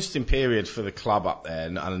 Well, it's an interesting period for the club up there,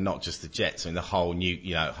 and not just the Jets. I mean, the whole new,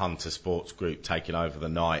 Hunter Sports Group taking over the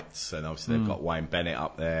Knights, and obviously they've got Wayne Bennett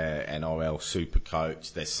up there, NRL super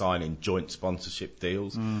coach. They're signing joint sponsorship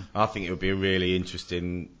deals. I think it would be a really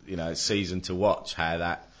interesting, season to watch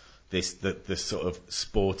how the sort of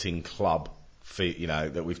sporting club,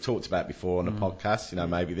 that we've talked about before on the podcast.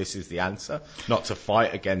 Maybe this is the answer, not to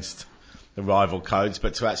fight against the rival codes,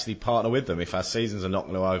 but to actually partner with them if our seasons are not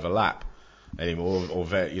going to overlap. anymore, or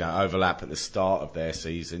very, overlap at the start of their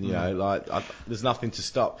season. There's nothing to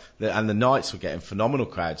stop. And the Knights were getting phenomenal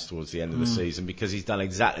crowds towards the end of the season because he's done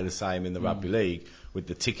exactly the same in the Rugby League with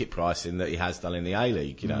the ticket pricing that he has done in the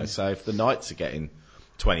A-League. So if the Knights are getting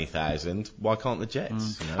 20,000, why can't the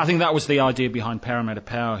Jets? I think that was the idea behind Parramatta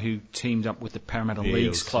Power, who teamed up with the Parramatta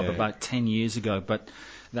Leagues Club about 10 years ago, but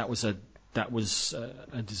that was a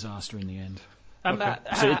disaster in the end.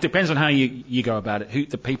 So it depends on how you go about it,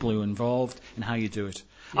 the people who are involved and how you do it.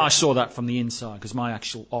 Yeah. I saw that from the inside because my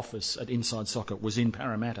actual office at Inside Soccer was in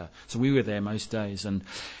Parramatta, so we were there most days, and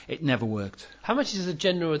it never worked. How much is a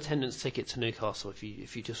general attendance ticket to Newcastle if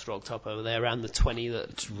you just rocked up over there around the 20?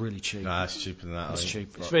 It's really cheap. No, it's cheaper than that. It's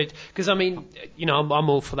cheap. It's really, because I'm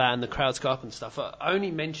all for that, and the crowds go up and stuff. I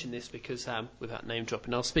only mention this because without name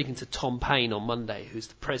dropping, I was speaking to Tom Payne on Monday, who's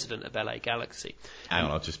the president of LA Galaxy. Hang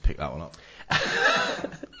on, I'll just pick that one up.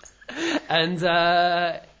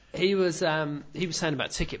 And he was saying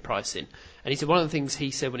about ticket pricing, and he said one of the things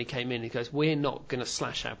he said when he came in, he goes, we're not going to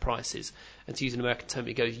slash our prices. And to use an American term,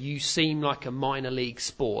 he goes, you seem like a minor league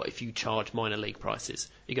sport if you charge minor league prices.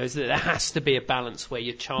 He goes, there has to be a balance where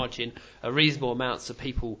you're charging a reasonable amount so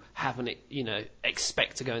people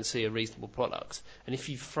expect to go and see a reasonable product. And if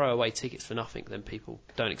you throw away tickets for nothing, then people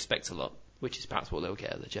don't expect a lot, which is perhaps what they'll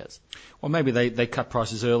get at the Jets. Well, maybe they cut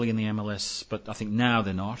prices early in the MLS, but I think now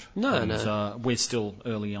they're not. No. We're still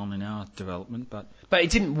early on in our development, but it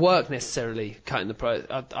didn't work necessarily cutting the price.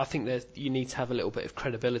 I think you need to have a little bit of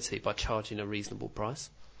credibility by charging a reasonable price.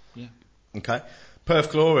 Yeah. Okay.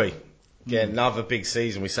 Perth Glory. Again, another big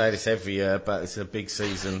season. We say this every year, but it's a big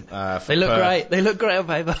season for They look Perth. great. They look great on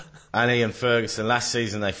paper. And Ian Ferguson. Last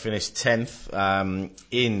season they finished 10th.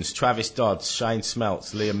 Inns, Travis Dodds, Shane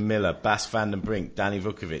Smeltz, Liam Miller, Bas van den Brink, Danny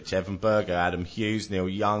Vukovic, Evan Berger, Adam Hughes, Neil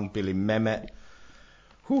Young, Billy Mehmet.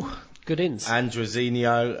 Good ins.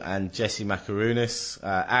 Andrezinho and Jesse Macarunas.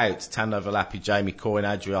 Out, Tando Valapi, Jamie Coyne,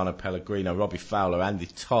 Adriano Pellegrino, Robbie Fowler, Andy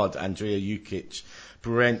Todd, Andrea Jukic,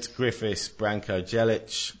 Brent Griffiths, Branko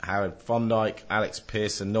Jelic, Howard Thorndike, Alex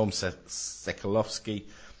Pearson, Norm Sekalovsky,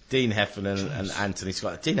 Dean Heffernan and Anthony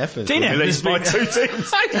Scott. Dean Heffernan's released by 2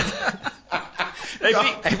 teams.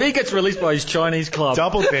 If he gets released by his Chinese club,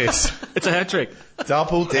 Double dis. It's a hat trick.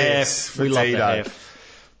 Double dis for we love Dino. the F.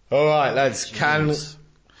 All right, lads. Can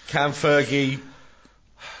Fergie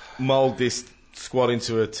mould this squad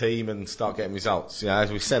into a team and start getting results?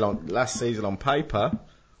 As we said last season on paper,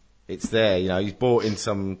 it's there. He's brought in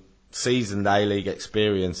some seasoned A-League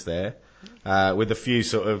experience there, with a few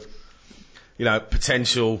sort of,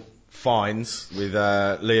 potential finds with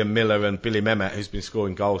Liam Miller and Billy Mehmet, who's been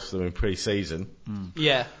scoring goals for them in pre-season.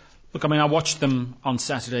 Yeah. Look, I watched them on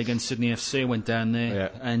Saturday against Sydney FC. I went down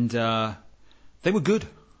there, and they were good.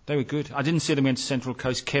 They were good. I didn't see them against Central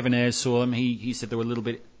Coast. Kevin Ayres saw them. He said they were a little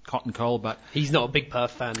bit hot and cold, but he's not a big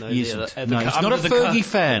Perth fan, though. He isn't. No, he's not a Fergie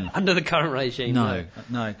fan. Under the current regime,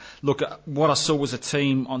 no. Look, what I saw was a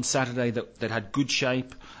team on Saturday that had good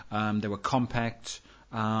shape. They were compact.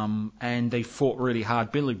 And they fought really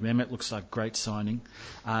hard. Billy Mehmet looks like a great signing,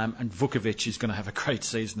 and Vukovic is going to have a great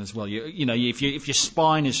season as well. If your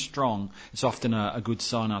spine is strong, it's often a good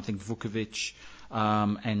sign. I think Vukovic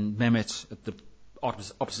and Mehmet at the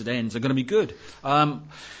opposite ends are going to be good. How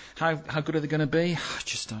good are they going to be? I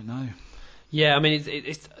just don't know. Yeah,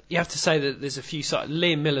 it's you have to say that there's a few sides.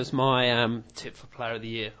 Liam Miller's my tip for Player of the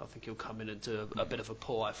Year. I think he'll come in and do a bit of a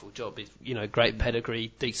Paul Eiffel job. He's, great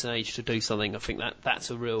pedigree, decent age to do something. I think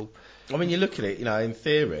that's a real... you look at it, in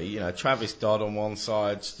theory, Travis Dodd on one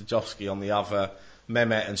side, Stajovski on the other,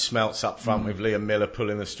 Mehmet and Smeltz up front with Liam Miller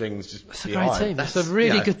pulling the strings just that's behind. That's a great team. That's a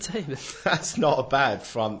really good team. That's not a bad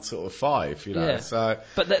front sort of five, Yeah. So,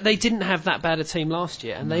 but they didn't have that bad a team last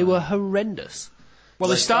year, and they were horrendous. Well,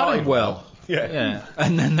 they started well. Yeah.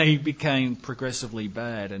 And then they became progressively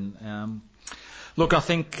bad. And look, I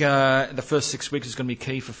think the first 6 weeks is going to be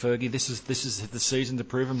key for Fergie. This is the season to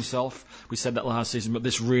prove himself. We said that last season, but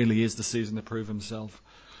this really is the season to prove himself.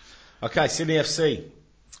 Okay, Sydney FC.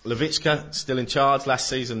 Levitschka still in charge. Last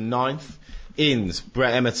season, 9th. Inns,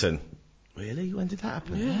 Brett Emerton. Really? When did that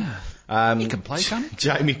happen? Yeah. He can play, can't he?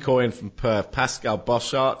 Jamie Coyne from Perth. Pascal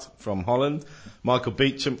Boschart from Holland. Michael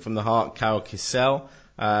Beecham from the Heart. Carol Kissel.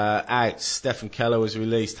 Out. Stephen Keller was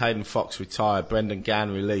released. Hayden Fox retired. Brendan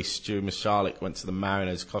Gann released. Stu Michalek went to the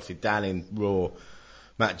Mariners. Coffee Danning, Raw.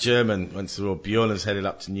 Matt German went to the Raw. Bjorners headed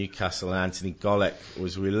up to Newcastle. And Anthony Golek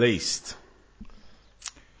was released.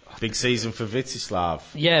 Big season for Vitislav.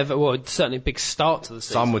 Yeah, certainly a big start to the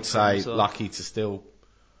season. Some would say lucky to still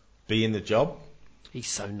be in the job. He's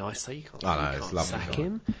so nice, though. You can't, I know, you it's can't lovely sack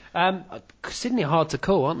guy. him. Sydney are hard to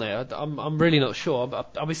call, aren't they? I'm really not sure.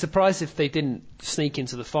 I'll be surprised if they didn't sneak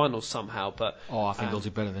into the finals somehow. But I think they'll do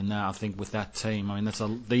better than that. I think with that team, I mean,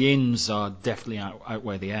 the ins are definitely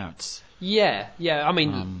outweigh the outs. Yeah. I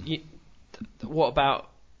mean, what about?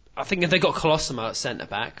 I think if they got Colosimo at centre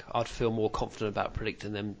back, I'd feel more confident about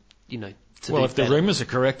predicting them. To if the rumours are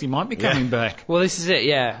correct, he might be coming back. Well, this is it.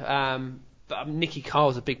 Yeah. But Nicky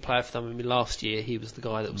Carl's a big player for them. I mean, last year he was the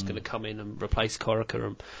guy that was going to come in and replace Corica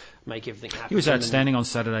and make everything happen. He was outstanding on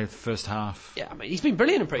Saturday, the first half. Yeah, I mean, he's been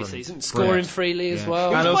brilliant in pre-season, scoring freely as well.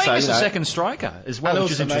 He was And playing also, as a second striker as well,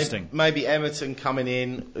 which is interesting. Maybe Emerton coming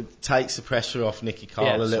in takes the pressure off Nicky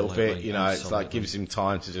Carl a little bit. It's like gives him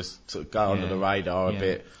time to just sort of go under the radar a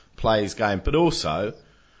bit, play his game, but also,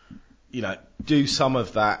 do some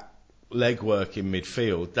of that legwork in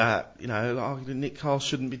midfield that Nick Carl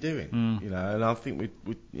shouldn't be doing. And I think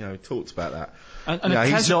we talked about that. And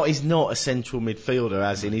he's not a central midfielder,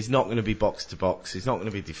 as in he's not going to be box to box. He's not going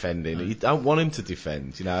to be defending. You don't want him to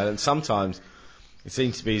defend. And sometimes it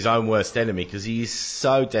seems to be his own worst enemy because he is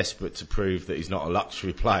so desperate to prove that he's not a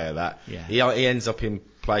luxury player that he ends up in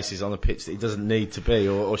places on the pitch that he doesn't need to be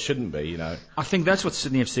or shouldn't be. I think that's what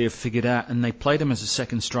Sydney FC have figured out, and they played him as a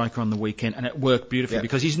second striker on the weekend, and it worked beautifully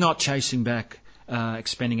because he's not chasing back,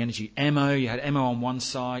 expending energy. You had Emo on one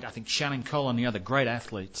side, I think Shannon Cole on the other, great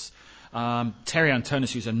athletes. Terry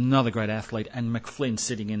Antonis, who's another great athlete, and McFlynn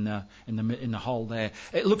sitting in the hole there.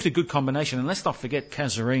 It looked a good combination, and let's not forget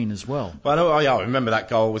Cazarine as well. Well, I remember that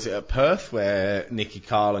goal. Was it at Perth where Nicky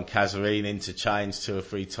Carl and Cazarine interchanged 2 or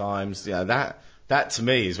 3 times? That to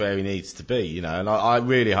me is where he needs to be. And I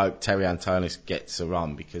really hope Terry Antonis gets a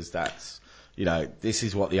run because that's. This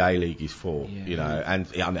is what the A-League is for.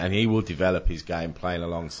 And he will develop his game playing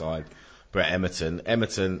alongside Brett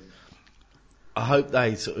Emerton. I hope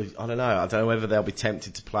they I don't know whether they'll be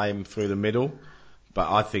tempted to play him through the middle,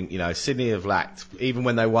 but I think, Sydney have lacked, even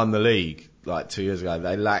when they won the league, like 2 years ago,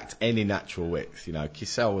 they lacked any natural width.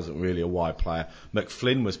 Kissel wasn't really a wide player.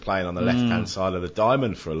 McFlynn was playing on the left-hand side of the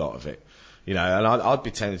diamond for a lot of it. And I'd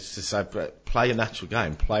be tempted to say, play a natural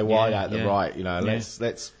game, play wide out the right,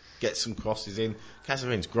 let's get some crosses in.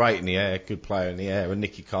 Cazarine's great in the air, good player in the air, and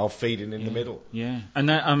Nicky Carl feeding in the middle. Yeah, and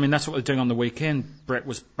that's what they're doing on the weekend. Brett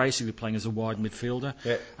was basically playing as a wide midfielder,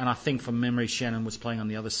 and I think from memory Shannon was playing on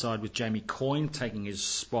the other side with Jamie Coyne taking his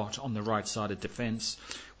spot on the right side of defence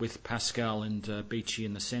with Pascal and Beachy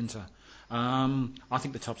in the centre. I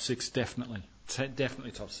think the top 6 definitely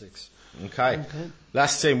top 6. Okay.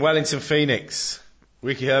 Last team, Wellington Phoenix.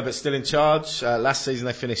 Ricky Herbert still in charge. Last season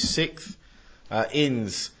they finished 6th.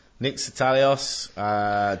 Ins, Nick Satalios,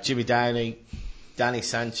 Jimmy Downey, Danny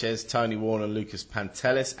Sanchez, Tony Warner, Lucas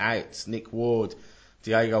Pantelis. Out, Nick Ward,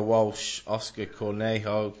 Diego Walsh, Oscar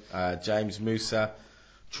Cornejo, James Musa,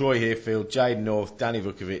 Troy Hearfield, Jade North, Danny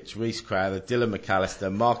Vukovic, Reece Crowther, Dylan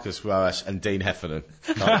McAllister, Marcus Roash and Dean Heffernan.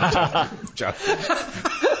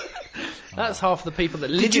 That's half the people that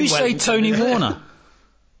live in Wellington. Did you say Tony Warner?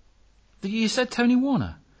 You said Tony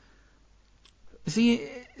Warner. Is he?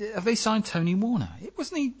 Have they signed Tony Warner?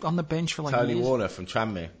 Wasn't he on the bench for Tony years? Warner from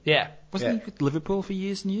Tranmere. Yeah. Wasn't he with Liverpool for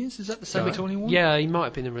years and years? Is that the same Tony Warner? Yeah, he might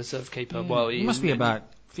have been a reserve keeper. Yeah. Well, he must be about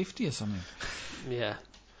 50 or something. Yeah.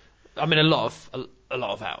 I mean, a lot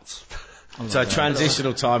of outs. So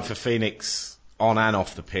transitional time for Phoenix on and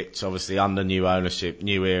off the pitch, obviously under new ownership,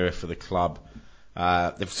 new era for the club.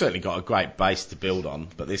 They've certainly got a great base to build on,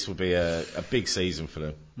 but this will be a big season for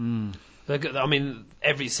them. I mean,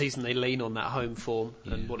 every season they lean on that home form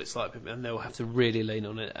and what it's like, and they'll have to really lean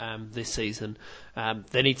on it this season.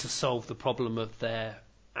 They need to solve the problem of their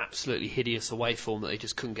absolutely hideous away form that they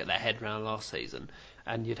just couldn't get their head around last season.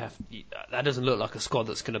 And that doesn't look like a squad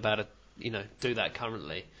that's going to be able to, do that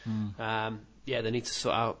currently. They need to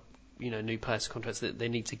sort out, new players' contracts. They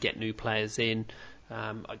need to get new players in.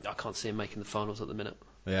 I can't see him making the finals at the minute.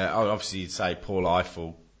 Yeah, obviously you'd say Paul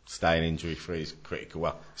Eiffel staying injury-free is critical.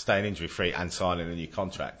 Well, staying injury-free and signing a new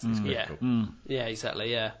contract is critical. Yeah,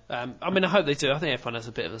 exactly, yeah. I mean, I hope they do. I think everyone has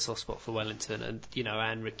a bit of a soft spot for Wellington and,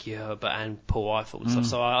 and Ricky Herbert and Paul Eiffel and stuff.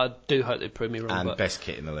 So I do hope they prove me wrong. And best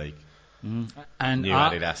kit in the league. And new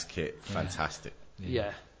Adidas kit, fantastic.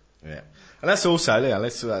 Yeah. And that's also,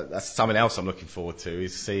 that's something else I'm looking forward to,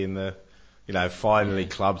 is seeing the, finally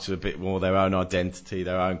clubs with a bit more their own identity,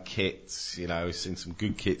 their own kits. We've seen some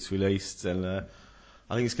good kits released, and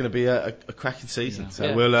I think it's going to be a cracking season.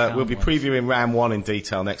 So we'll be previewing round 1 in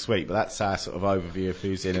detail next week, but that's our sort of overview of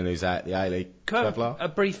who's in and who's out the A-League.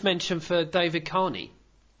 A brief mention for David Carney,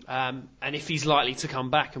 and if he's likely to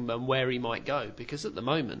come back and where he might go, because at the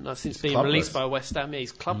moment, since being released by West Ham,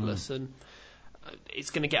 he's clubless, and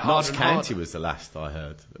it's going to get harder Notts and County harder. was the last I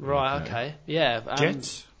heard. Right, okay. Yeah.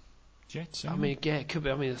 Jets. I mean, yeah, it could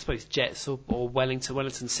be. I mean, I suppose Jets or Wellington.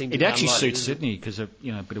 Wellington seems. It actually suits Sydney because of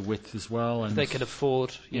a bit of width as well, and if they could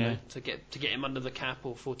afford, you know, to get him under the cap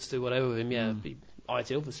or afford to do whatever with him. Yeah, it'd be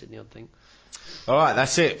ideal for Sydney, I think. All right,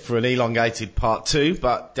 that's it for an elongated part 2,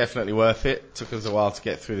 but definitely worth it. Took us a while to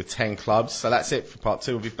get through the 10 clubs, so that's it for part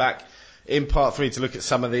 2. We'll be back in part 3 to look at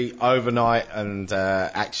some of the overnight and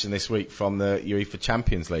action this week from the UEFA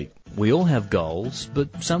Champions League. We all have goals,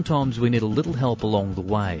 but sometimes we need a little help along the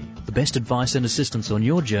way. The best advice and assistance on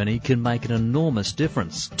your journey can make an enormous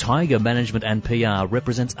difference. Tiger Management and PR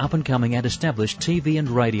represents up-and-coming and established TV and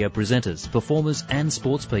radio presenters, performers and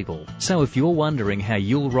sports people. So if you're wondering how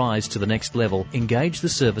you'll rise to the next level, engage the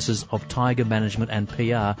services of Tiger Management and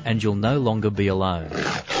PR and you'll no longer be alone.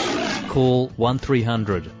 Call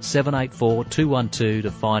 1300 784 212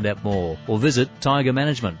 to find out more or visit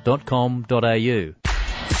tigermanagement.com.au.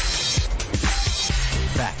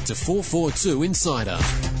 Back to 442 Insider.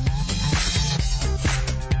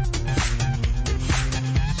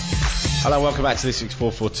 Hello, welcome back to this week's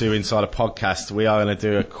 442 Insider podcast. We are going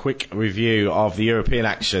to do a quick review of the European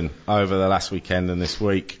action over the last weekend and this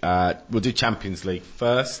week. We'll do Champions League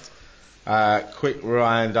first. Quick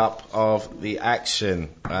round-up of the action.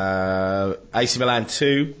 AC Milan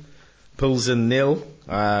 2, Pilsen 0,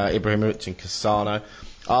 Ibrahimovic and Cassano.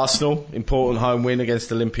 Arsenal, important home win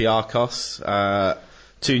against Olympiacos.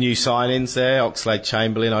 2 new signings there.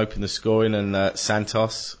 Oxlade-Chamberlain opened the scoring and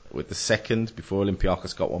Santos with the second before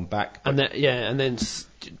Olympiacos got one back. And then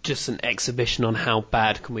just an exhibition on how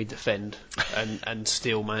bad can we defend and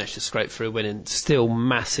still manage to scrape through winning. Still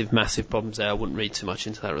massive problems there. I wouldn't read too much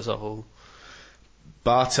into that result.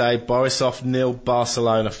 Barté, Borisov 0,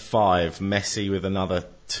 Barcelona 5. Messi with another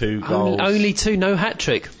 2 goals. Only 2, no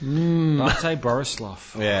hat-trick. Barté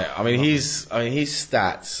Borislav. Yeah, I mean his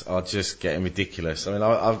stats are just getting ridiculous. I mean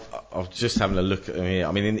I've just having a look at him here.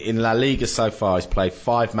 I mean in La Liga so far he's played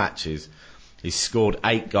 5 matches. He's scored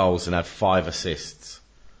 8 goals and had 5 assists.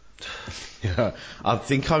 Yeah, I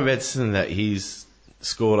think I read something that he's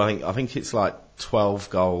scored. I think it's like 12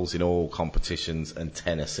 goals in all competitions and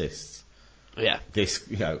 10 assists. Yeah. This,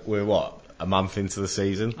 we're what, a month into the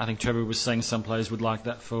season? I think Trevor was saying some players would like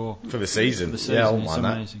that for the season. Yeah, it's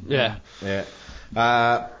amazing. Yeah.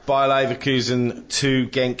 Bayer Leverkusen 2,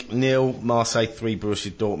 Genk 0, Marseille 3,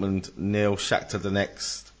 Borussia Dortmund 0, Shakhtar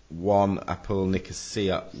Donetsk 1, Apol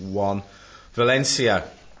Nicosia 1, Valencia,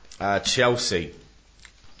 Chelsea.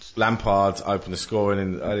 Lampard opened the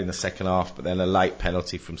scoring early in the second half, but then a late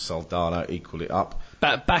penalty from Soldano equalled it up.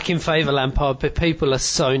 Back in favour, Lampard, but people are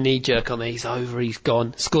so knee-jerk on it. He's over, he's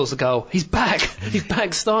gone, scores a goal. He's back. He's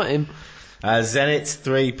back starting. Zenit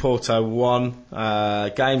 3, Porto 1.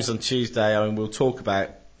 Games on Tuesday, I mean, we'll talk about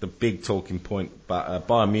the big talking point, but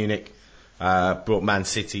Bayern Munich brought Man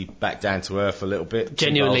City back down to earth a little bit.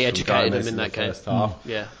 Genuinely educated them in that game. First half.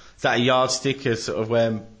 Yeah. Is that a yardstick of sort of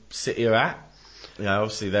where City are at?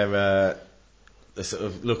 Obviously they sort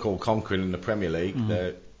of look all conquering in the Premier League.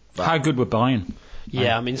 How good were Bayern?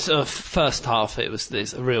 Yeah, I mean, first half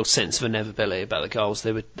there's a real sense of inevitability about the goals.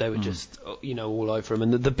 They were just all over them.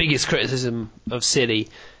 And the biggest criticism of City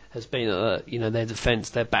has been that their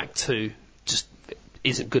defence, their back two, just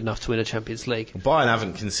isn't good enough to win a Champions League. Well, Bayern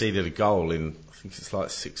haven't conceded a goal in I think it's like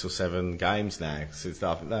 6 or 7 games now since that.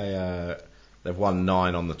 I think they've won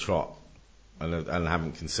 9 on the trot and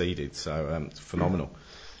haven't conceded. So it's phenomenal.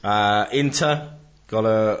 Inter got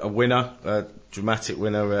a winner. Dramatic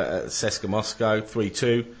winner at CSKA Moscow,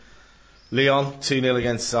 3-2. Lyon, 2-0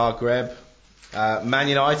 against Zagreb. Man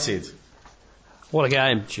United. What a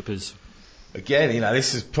game. Chippers. Again,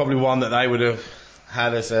 this is probably one that they would have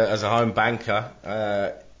had as a home banker.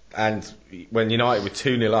 And when United were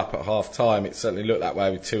 2-0 up at half time, it certainly looked that way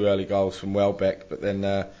with 2 early goals from Welbeck. But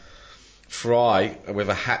then Fry with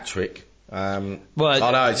a hat-trick. No,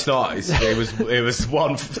 it's not. It was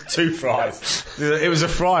 2 fries. It was a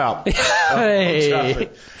fry up. Hey. They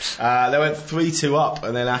went 3-2 up,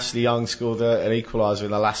 and then Ashley Young scored an equaliser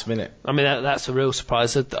in the last minute. I mean, that's a real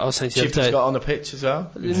surprise. I was saying Chippers got on the pitch as well.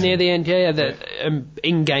 Near the end,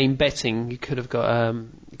 in-game betting, you could have got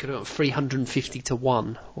 350 to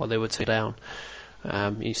 1 while they were 2 down.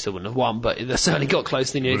 You still wouldn't have won, but they certainly got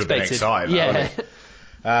closer than you expected.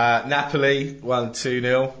 Napoli won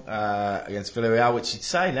 2-0 against Villarreal, which you'd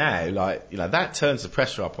say now, that turns the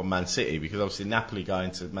pressure up on Man City, because obviously Napoli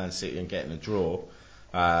going to Man City and getting a draw,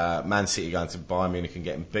 Man City going to Bayern Munich and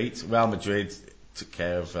getting beat. Real Madrid took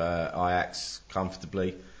care of Ajax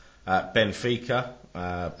comfortably. Benfica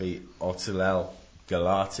beat Otilel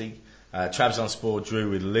Galati. Trabzonspor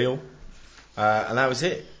drew with Lille, and that was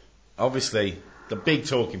it. obviously, the big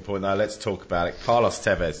talking point, though, let's talk about it. Carlos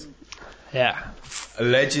Tevez. Yeah.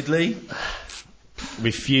 Allegedly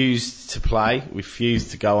refused to play,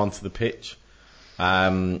 refused to go onto the pitch.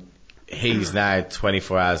 He's now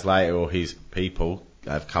 24 hours later, or his people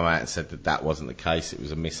have come out and said that that wasn't the case. It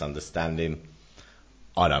was a misunderstanding.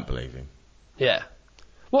 I don't believe him. Yeah.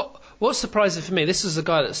 What's surprising for me, this is a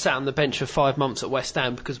guy that sat on the bench for 5 months at West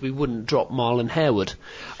Ham because we wouldn't drop Marlon Harewood.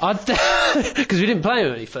 Because we didn't play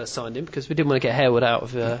him when he first signed him, because we didn't want to get Harewood out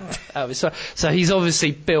of his side. So he's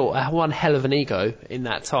obviously built one hell of an ego in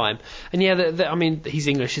that time. And yeah, I mean, his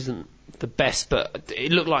English isn't the best, but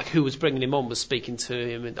it looked like who was bringing him on was speaking to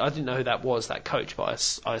him. And I didn't know who that was, that coach,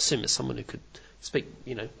 but I assume it's someone who could speak,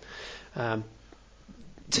 to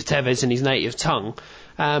Tevez in his native tongue.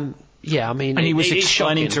 Yeah, I mean, and he was it's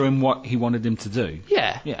explaining shocking to him what he wanted him to do.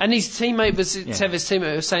 Yeah. And his teammate Tevez'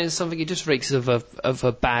 teammate was saying something. It just reeks of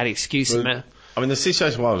a bad excuse. Well, I mean, the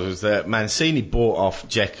situation was that Mancini bought off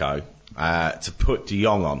Dzeko to put De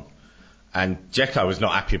Jong on, and Dzeko was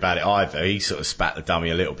not happy about it either. He sort of spat the dummy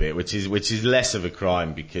a little bit, which is less of a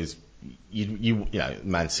crime, because you know,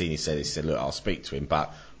 Mancini said, look, I'll speak to him,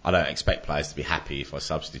 but I don't expect players to be happy if I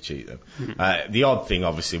substitute them. The odd thing,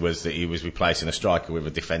 obviously, was that he was replacing a striker with a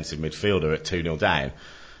defensive midfielder at 2-0 down.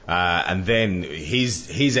 And then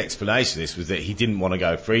his explanation of this was that he didn't want to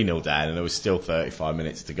go 3-0 down, and there was still 35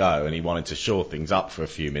 minutes to go, and he wanted to shore things up for a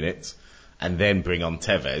few minutes and then bring on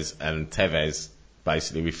Tevez, and Tevez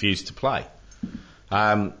basically refused to play.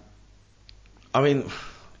 I mean,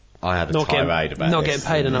 I had a tirade about not this getting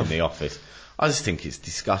paid enough in the office. I just think it's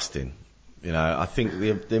disgusting. You know, I think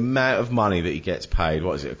the amount of money that he gets paid,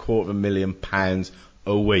 what is it, £250,000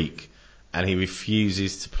 a week, and he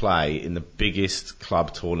refuses to play in the biggest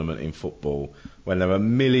club tournament in football, when there are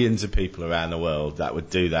millions of people around the world that would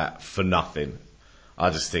do that for nothing. I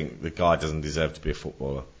just think the guy doesn't deserve to be a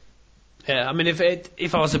footballer. Yeah, I mean,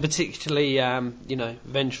 if I was a particularly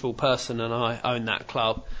vengeful person and I owned that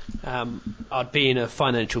club, I'd be in a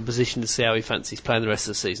financial position to see how he fancies playing the rest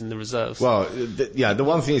of the season, the reserves. Well, the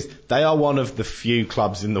one thing is, they are one of the few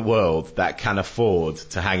clubs in the world that can afford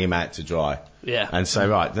to hang him out to dry. Yeah. And say,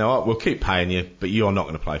 right, you know what, we'll keep paying you, but you're not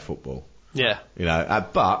going to play football. Yeah. You know,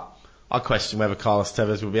 but I question whether Carlos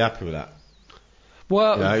Tevez will be happy with that.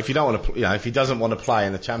 Well, you know, if you don't want to, if he doesn't want to play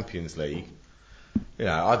in the Champions League. You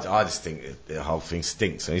know, I just think the whole thing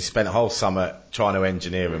stinks. And he spent a whole summer trying to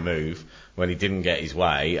engineer a move when he didn't get his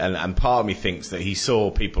way. And part of me thinks that he saw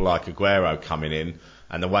people like Aguero coming in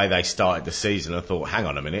and the way they started the season and thought, hang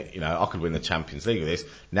on a minute, I could win the Champions League with this.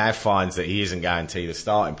 Now finds that he isn't guaranteed a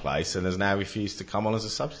starting place and has now refused to come on as a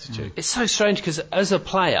substitute. It's so strange because as a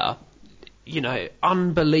player,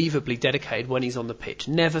 unbelievably dedicated when he's on the pitch,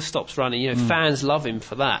 never stops running. Fans love him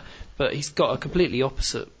for that, but he's got a completely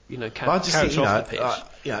opposite, character off the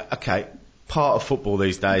pitch. Okay. Part of football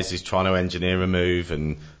these days is trying to engineer a move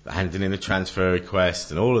and handing in a transfer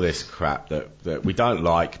request and all of this crap that we don't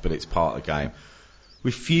like, but it's part of the game.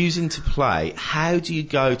 Refusing to play, how do you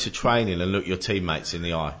go to training and look your teammates in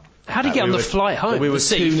the eye? How do you get on the flight home? We were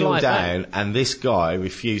 2-0 down, and this guy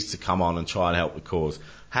refused to come on and try and help the cause.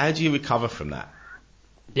 How do you recover from that?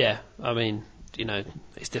 Yeah, I mean,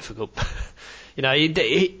 it's difficult.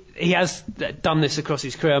 He has done this across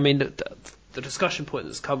his career. I mean, the discussion point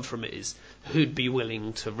that's come from it is who'd be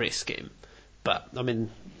willing to risk him. But, I mean,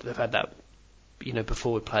 they've had that,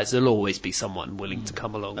 before with players. There'll always be someone willing to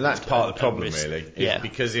come along. And that's part of the problem, really. Yeah.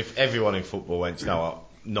 Because if everyone in football went,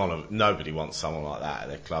 nobody wants someone like that at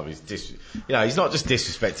their club. He's not just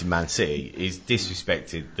disrespecting Man City, he's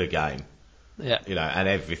disrespected the game. Yeah. And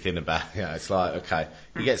everything about, it's like, okay,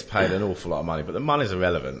 he gets paid an awful lot of money, but the money's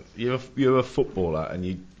irrelevant. You're a footballer and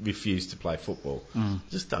you refuse to play football.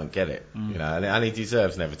 Just don't get it, and he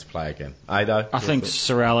deserves never to play again. Ado? I think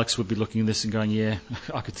Sir Alex would be looking at this and going, yeah,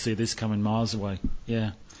 I could see this coming miles away.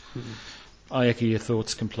 Yeah. I echo your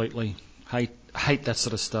thoughts completely. Hate that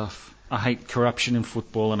sort of stuff. I hate corruption in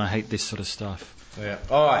football and I hate this sort of stuff. Yeah.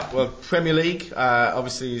 All right. Well, Premier League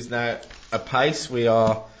obviously is now apace. We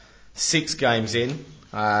are 6 games in.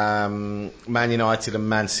 Man United and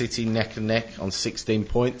Man City neck and neck on 16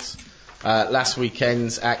 points. Last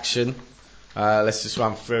weekend's action, let's just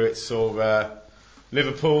run through it. Saw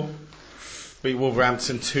Liverpool beat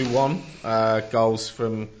Wolverhampton 2-1. Goals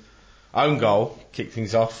from own goal, kicked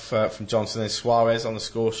things off from Johnson and Suarez on the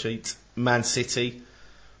score sheet. Man City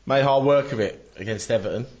made hard work of it against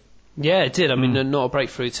Everton. Yeah, it did. I mean, not a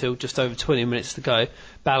breakthrough till just over 20 minutes to go.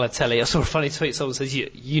 Balotelli, I saw a funny tweet. Someone says,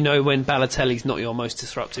 you know when Balotelli's not your most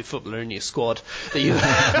disruptive footballer in your squad, that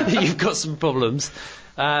you've got some problems.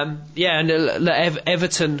 And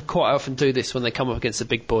Everton quite often do this when they come up against the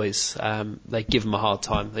big boys. They give them a hard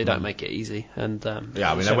time. They don't make it easy. And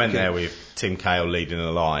they went there with Tim Cahill leading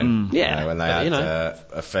the line. When they had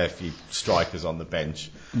a fair few strikers on the bench.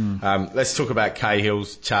 Let's talk about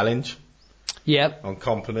Cahill's challenge. Yep. On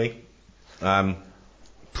Company.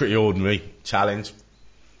 Pretty ordinary challenge.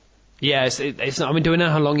 Yeah, it's not. I mean, do we know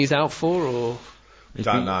how long he's out for, or?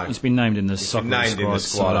 Don't know. He's been named in the squad.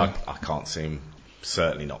 So I can't see him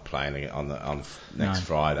certainly not playing it on next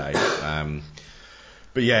Friday.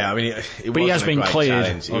 But yeah, I mean, he has been cleared.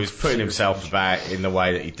 Challenge. He was putting himself about in the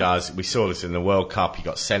way that he does. We saw this in the World Cup. He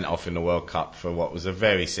got sent off in the World Cup for what was a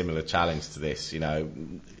very similar challenge to this.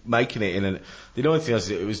 Making it the only thing was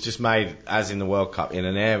it was just made as in the World Cup in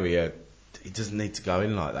an area. He doesn't need to go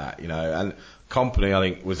in like that, And Company, I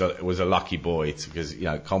think, was a lucky boy because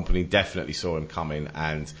Company definitely saw him coming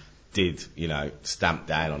and did stamp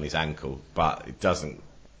down on his ankle, but it doesn't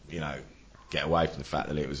get away from the fact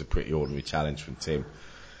that it was a pretty ordinary challenge from Tim.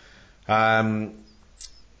 All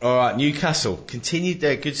right, Newcastle continued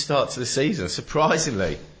their good start to the season.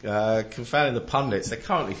 Surprisingly, confounding the pundits, they're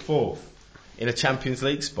currently 4th in a Champions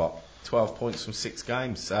League spot, 12 points from 6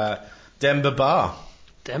 games. Demba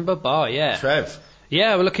Ba, yeah. Trev.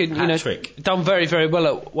 Yeah, we're looking, Hat-trick. Done very, very well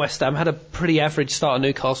at West Ham. Had a pretty average start at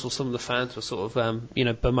Newcastle. Some of the fans were sort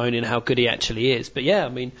of, bemoaning how good he actually is. But yeah, I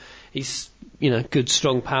mean, he's, good,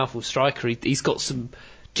 strong, powerful striker. He's got some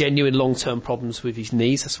genuine long-term problems with his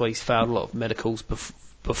knees. That's why he's failed a lot of medicals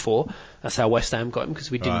before. That's how West Ham got him, because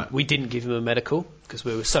we didn't give him a medical because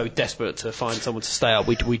we were so desperate to find someone to stay up.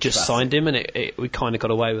 We just signed him, and we kind of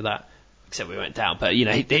got away with that. Except we went down, but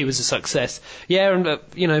he was a success. Yeah, and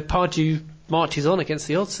Pardew marches on against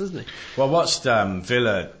the odds, doesn't he? Well, I watched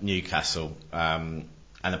Villa Newcastle, and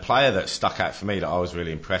a player that stuck out for me that I was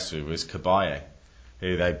really impressed with was Cabaye,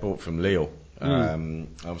 who they bought from Lille.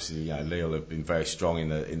 Obviously, Lille have been very strong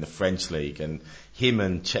in the French league, and him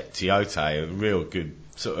and Cheick Tiote are a real good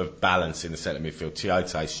sort of balance in the centre midfield.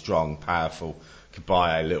 Tiote strong, powerful,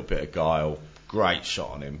 Cabaye a little bit of guile, great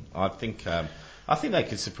shot on him. I think they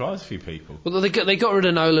could surprise a few people. Well, they got rid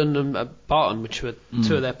of Nolan and Barton, which were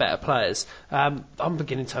two of their better players. I'm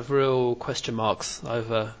beginning to have real question marks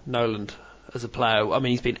over Nolan as a player. I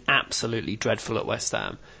mean, he's been absolutely dreadful at West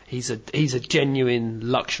Ham. He's a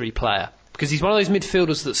genuine luxury player because he's one of those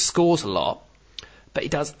midfielders that scores a lot, but he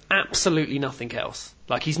does absolutely nothing else.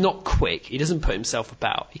 Like, he's not quick. He doesn't put himself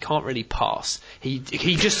about. He can't really pass. He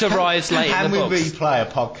just arrives late in the box. Can we replay a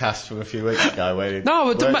podcast from a few weeks ago where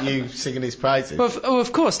weren't you singing his praises?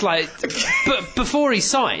 Of course. But before he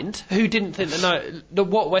signed, who didn't think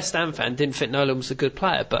what West Ham fan didn't think Nolan was a good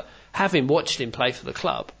player? But having watched him play for the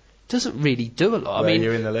club, doesn't really do a lot. Where are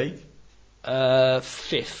you in the league? 5th,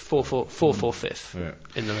 4th or 5th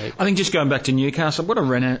in the league. I think just going back to Newcastle, what a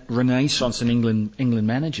renaissance in England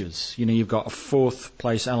managers. You've got a 4th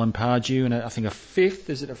place Alan Pardew and I think a 5th.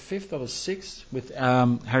 Is it a 5th or a 6th with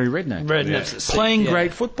Harry Redknapp? Redknapp's playing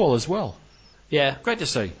great football as well. Yeah, great to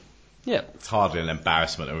see. Yeah, it's hardly an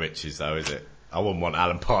embarrassment of riches, though, is it? I wouldn't want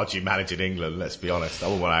Alan Pardew managing England. Let's be honest. I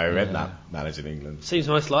wouldn't want Harry Redknapp managing England. Seems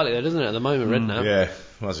most likely, though, doesn't it? At the moment, Redknapp. Yeah,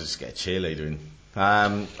 might as well just get a cheerleader in.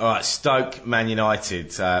 All right, Stoke, Man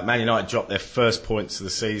United. Man United dropped their first points of the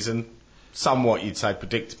season, somewhat, you'd say,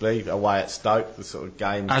 predictably, away at Stoke, the sort of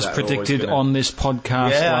games as predicted on this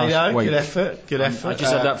podcast last week. Good effort. I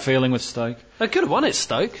just had that feeling with Stoke. They could have won it,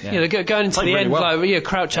 Stoke. Yeah. Going into Played the really end, well.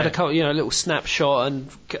 Crouch had a little snapshot,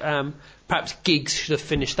 and perhaps Giggs should have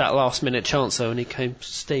finished that last-minute chance, though, when he came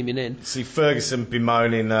steaming in. See Ferguson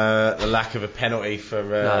bemoaning the lack of a penalty for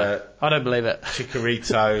no, I don't believe it.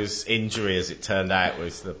 Chicharito's injury, as it turned out,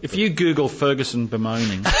 was if you Google Ferguson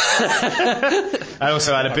bemoaning. I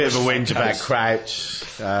also had a bit of a whinge about Crouch,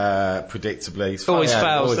 predictably. Always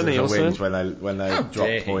fouls, doesn't he? Always a whinge when they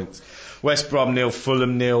drop points. West Brom 0,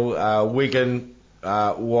 Fulham 0, Wigan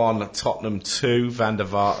 1, Tottenham 2, Van der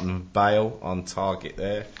Vaart and Bale on target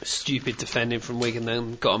there. Stupid defending from Wigan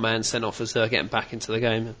then. Got a man sent off as they're getting back into the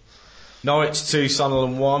game. Norwich 2,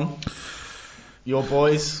 Sunderland 1. Your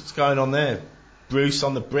boys, what's going on there? Bruce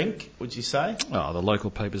on the brink, would you say? Oh, the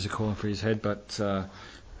local papers are calling for his head, but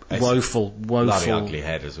woeful. Bloody ugly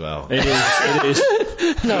head as well. It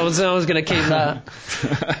is. No, I was going to keep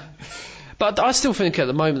that. But I still think at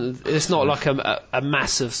the moment it's not like a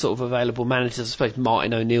massive sort of available managers. I suppose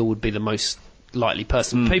Martin O'Neill would be the most likely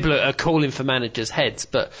person. People are calling for managers' heads,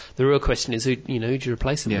 but the real question is who do you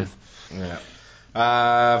replace them with? Yeah.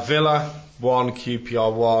 Villa 1,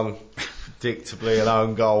 QPR 1. Predictably, an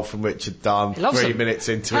own goal from Richard Dunn 3 minutes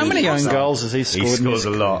into How his many own season. goals has he scored? He in scores his a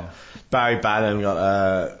lot. career? Barry Bannon got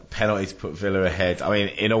a penalty to put Villa ahead. I mean,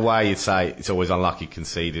 in a way, you'd say it's always unlucky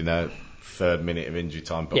conceding a third minute of injury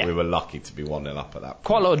time, but we were lucky to be 1-0 up at that point.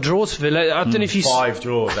 Quite a lot of draws for Villa. I don't know if you... 5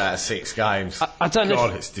 draws out of 6 games. I don't know.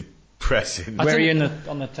 God, it's depressing. Where are you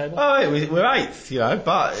on the table? Oh, we're 8th,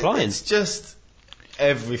 but Flying. it's just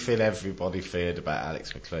everything everybody feared about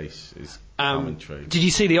Alex McLeish is coming true. Did you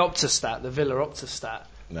see the Opta stat, the Villa Opta stat?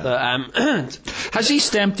 No. That, Has he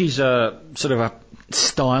stamped his sort of a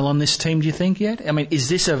style on this team, do you think, yet? I mean, is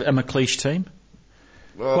this a McLeish team?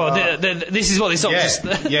 this is what this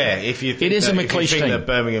Opta... If you think It is a if you McLeish think team. that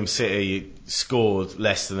Birmingham City scored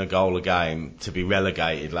less than a goal a game to be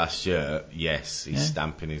relegated last year, yes, he's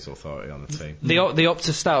stamping his authority on the team. The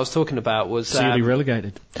Opta stat I was talking about was... So you'll be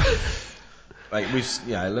relegated.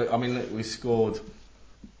 We scored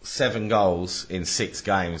 7 goals in 6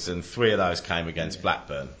 games, and 3 of those came against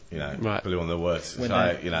Blackburn. Probably one of the worst.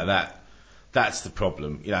 That's the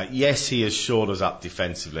problem. Yes, he has shored us up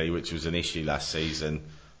defensively, which was an issue last season.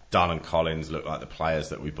 Dunn and Collins look like the players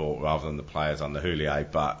that we bought rather than the players under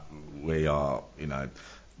Houllier, but we are, a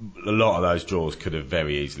lot of those draws could have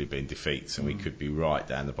very easily been defeats, and we could be right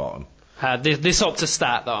down the bottom. This Opta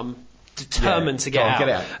stat that I'm determined to get out.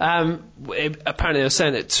 Apparently they were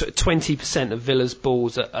saying that 20% of Villa's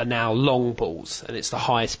balls are now long balls, and it's the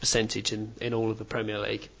highest percentage in all of the Premier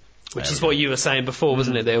League. Which is what you were saying before,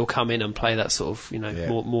 wasn't it? They'll come in and play that sort of,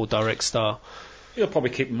 more direct style. You'll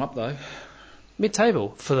probably keep them up, though.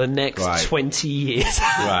 Mid-table for the next 20 years.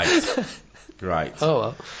 Great. Oh,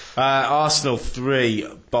 well. Arsenal 3,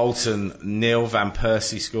 Bolton 0. Van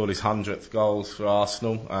Persie scored his 100th goals for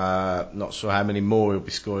Arsenal. Not sure how many more he'll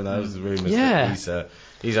be scoring those. The rumours that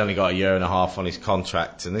he's only got a year and a half on his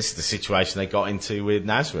contract, and this is the situation they got into with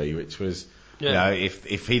Nasri, which was,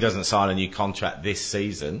 if he doesn't sign a new contract this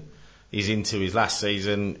season, he's into his last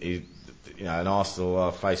season. And Arsenal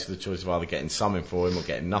are faced with the choice of either getting something for him or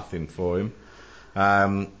getting nothing for him.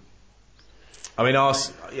 On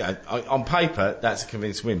paper, that's a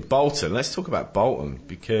convincing win. Bolton, let's talk about Bolton,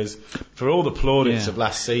 because for all the plaudits of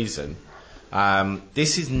last season,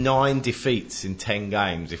 this is 9 defeats in 10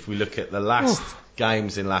 games. If we look at the last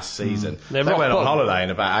games in last season, they went on holiday in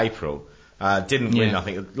about April, didn't win, I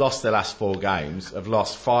think, lost their last 4 games, have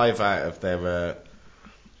lost 5 out of their,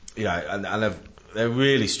 they're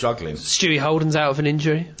really struggling. Stewie Holden's out of an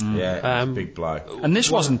injury. Yeah, it's a big blow. And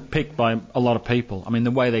this wasn't picked by a lot of people. I mean,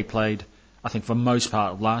 the way they played, I think, for most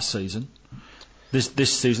part of last season.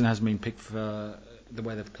 This season hasn't been picked for the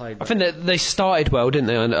way they've played. I think that they started well, didn't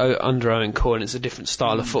they, under Owen Coyle, and it's a different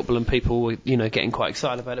style of football, and people were, getting quite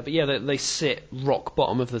excited about it. But they sit rock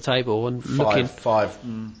bottom of the table and looking... 5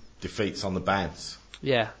 defeats on the bounce.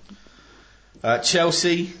 Yeah.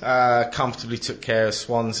 Chelsea comfortably took care of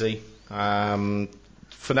Swansea.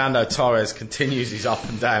 Fernando Torres continues his up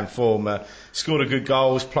and down form. Scored a good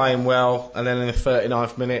goal, was playing well, and then in the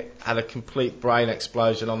 39th minute had a complete brain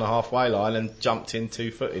explosion on the halfway line and jumped in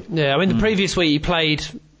 2-footed. Yeah, I mean the previous week he played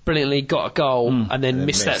brilliantly, got a goal, and then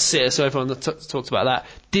missed that sitter. So everyone talked about that.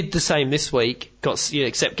 Did the same this week,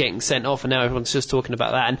 except getting sent off, and now everyone's just talking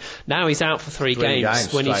about that. And now he's out for 3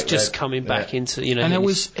 games when he's just coming back into. And it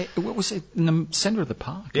was in the centre of the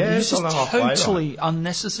park. Yeah, it's on the halfway line. Totally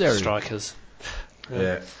unnecessary. Strikers.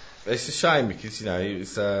 Yeah. It's a shame because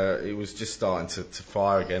he was just starting to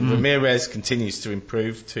fire again. Ramirez continues to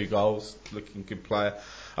improve, 2 goals, looking good player.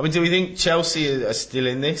 I mean, do we think Chelsea are still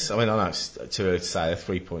in this? I mean, I know it's too early to say, they're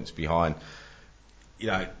 3 points behind.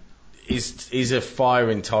 Is a fire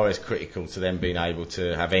in Torres critical to them being able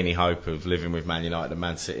to have any hope of living with Man United and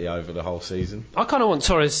Man City over the whole season? I kind of want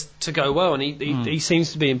Torres to go well, and he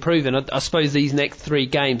seems to be improving. I suppose these next 3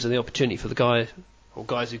 games are the opportunity for the guy or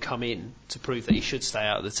guys who come in to prove that he should stay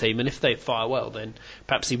out of the team, and if they fire well, then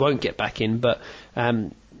perhaps he won't get back in, but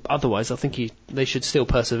otherwise I think they should still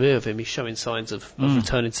persevere with him. He's showing signs of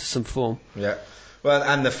returning to some form. Yeah. Well,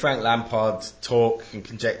 and the Frank Lampard talk and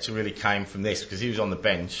conjecture really came from this, because he was on the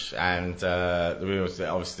bench, and the rumours that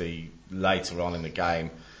obviously later on in the game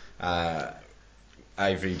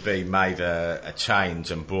AVB made a change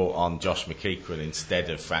and brought on Josh McEachran instead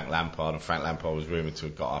of Frank Lampard, and Frank Lampard was rumoured to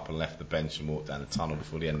have got up and left the bench and walked down the tunnel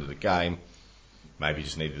before the end of the game. Maybe he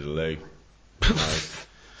just needed a loo.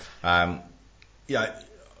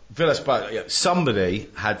 Villa spoke. Somebody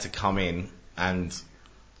had to come in and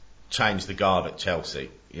change the guard at Chelsea,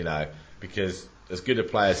 because as good a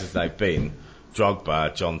players as they've been,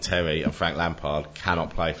 Drogba, John Terry and Frank Lampard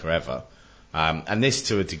cannot play forever. And this,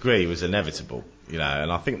 to a degree, was inevitable,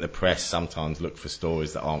 and I think the press sometimes look for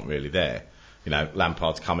stories that aren't really there.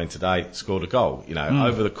 Lampard's come in today, scored a goal.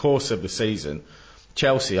 Over the course of the season,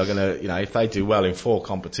 Chelsea are going to, if they do well in 4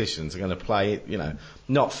 competitions, are going to play,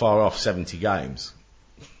 not far off 70 games.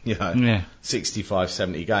 65,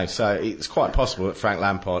 70 games. So it's quite possible that Frank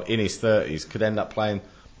Lampard, in his 30s, could end up playing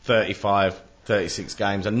 35, 36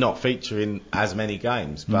 games and not featuring as many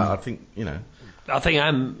games. But I think, I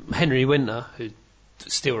think Henry Winter, who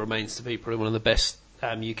still remains to be probably one of the best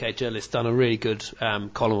UK journalists, done a really good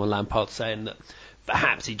column on Lampard saying that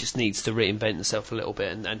perhaps he just needs to reinvent himself a little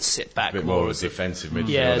bit and sit back a bit more as a defensive midfielder.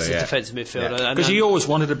 Yeah, as a defensive midfielder. Because he always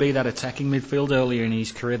wanted to be that attacking midfield earlier in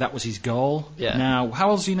his career. That was his goal. Yeah. Now,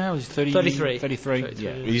 how old is he now? He's 33. 33.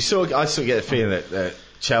 Yeah. I sort of get the feeling that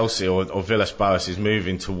Chelsea or Villas-Boas is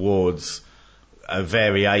moving towards a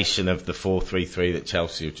variation of the 4-3-3 that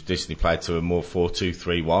Chelsea have traditionally played to a more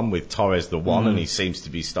 4-2-3-1 with Torres the one, and he seems to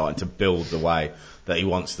be starting to build the way that he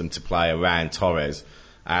wants them to play around Torres.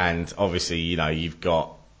 And obviously, you've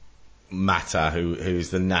got Mata,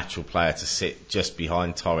 who's the natural player to sit just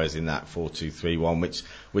behind Torres in that 4-2-3-1,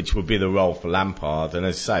 which would be the role for Lampard. And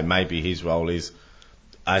as I say, maybe his role is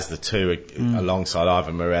as the two alongside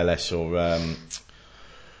either Morelos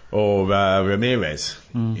or Ramirez.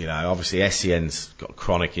 Obviously Essien's got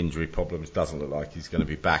chronic injury problems, doesn't look like he's going to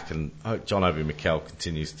be back, and John Obi Mikel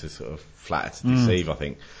continues to sort of flatter to deceive, I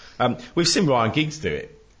think. We've seen Ryan Giggs do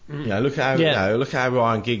it. Look at how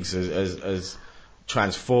Ryan Giggs has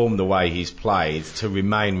transformed the way he's played to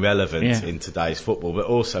remain relevant in today's football, but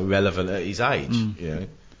also relevant at his age.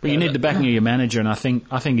 But you need the backing of your manager, and I think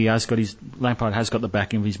he has got Lampard has got the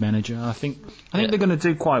backing of his manager. I think they're going to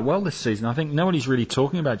do quite well this season. I think nobody's really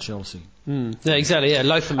talking about Chelsea. Yeah, exactly. Yeah,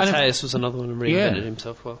 Lothar Matthäus was another one who reinvented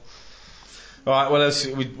himself well. All right, well,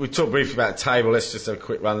 we talked briefly about the table. Let's just have a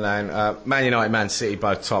quick rundown. Man United, Man City,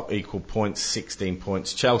 both top, equal points, 16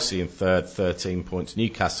 points. Chelsea in third, 13 points.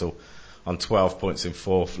 Newcastle on 12 points in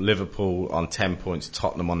fourth. Liverpool on 10 points.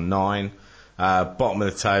 Tottenham on 9. Bottom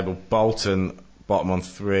of the table, Bolton, bottom on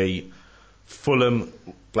 3. Fulham,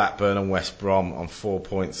 Blackburn and West Brom on 4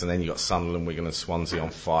 points. And then you've got Sunderland, Wigan and Swansea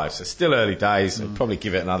on 5. So still early days. I'll probably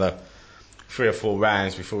give it another 3 or 4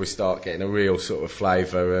 rounds before we start getting a real sort of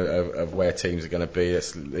flavour of where teams are going to be.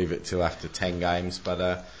 Let's leave it till after 10 games.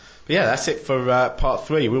 But yeah, that's it for part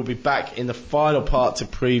 3. We'll be back in the final part to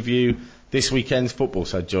preview this weekend's football,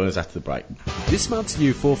 so join us after the break. This month's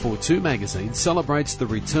new 442 magazine celebrates the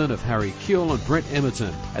return of Harry Kewell and Brett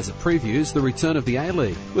Emerton, as it previews the return of the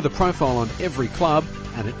A-League, with a profile on every club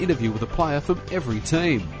and an interview with a player from every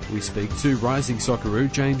team. We speak to rising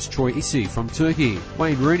Socceroo James Troisi from Turkey.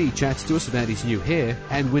 Wayne Rooney chats to us about his new hair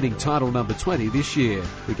and winning title number 20 this year.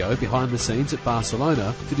 We go behind the scenes at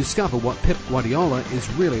Barcelona to discover what Pep Guardiola is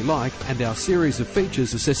really like, and our series of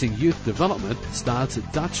features assessing youth development starts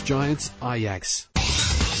at Dutch giants Ajax.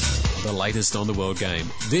 The latest on the world game.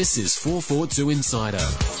 This is 442 Insider.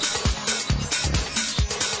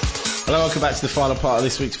 Hello, welcome back to the final part of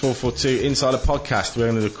this week's 442 Insider podcast.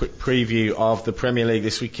 We're going to do a quick preview of the Premier League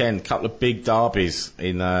this weekend. A couple of big derbies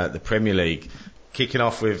in the Premier League. Kicking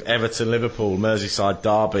off with Everton-Liverpool, Merseyside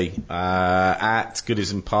derby at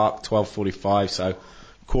Goodison Park, 12:45, so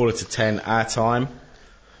 9:45 our time,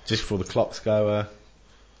 just before the clocks go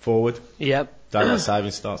forward. Yep. Daylight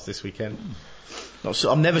saving starts this weekend. Not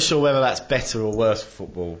sure, I'm never sure whether that's better or worse for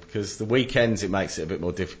football, because the weekends it makes it a bit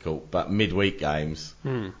more difficult, but midweek games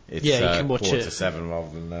it's you can watch 7:15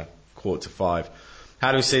 rather than 5:15.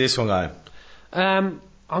 How do we see this one going? I'm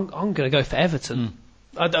going to go for Everton.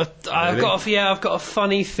 I've got a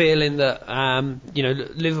funny feeling that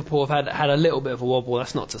Liverpool have had a little bit of a wobble.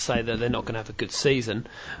 That's not to say that they're not going to have a good season.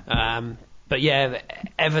 But yeah,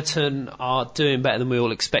 Everton are doing better than we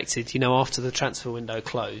all expected. After the transfer window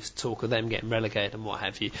closed, talk of them getting relegated and what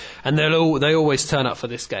have you. And they always turn up for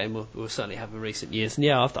this game. We'll certainly have in recent years. And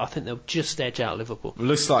yeah, I think they'll just edge out Liverpool. It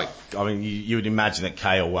looks like, you would imagine that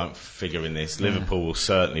Cahill won't figure in this. Liverpool will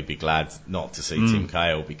certainly be glad not to see Tim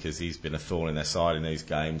Cahill, because he's been a thorn in their side in these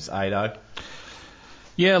games. Ado?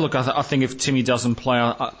 Yeah, look, I think if Timmy doesn't play,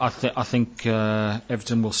 I think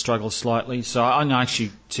Everton will struggle slightly. So I'm going to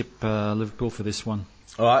actually tip Liverpool for this one.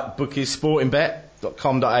 All right, bookies,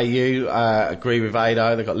 sportingbet.com.au. Agree with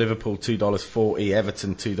Ado. They've got Liverpool $2.40,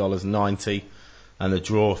 Everton $2.90, and the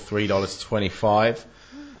draw $3.25.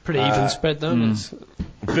 Pretty even spread, though.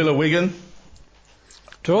 Villa Wigan.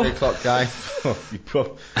 Draw? 3 o'clock game.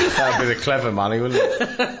 That would be the clever money, wouldn't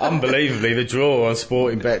it? Unbelievably, the draw on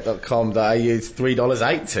sportingbet.com.au is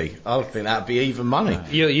 $3.80. I think that'd be even money.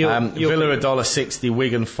 Villa $1.60,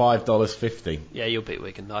 Wigan $5.50. Yeah, you'll beat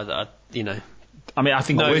Wigan. I mean, I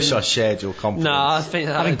think I wish I shared your confidence. No, I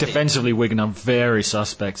think defensively Wigan are very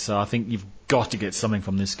suspect, so I think you've got to get something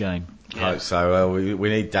from this game. I hope so. We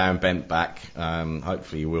need Darren Bent back.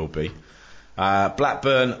 Hopefully he will be.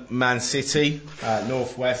 Blackburn, Man City,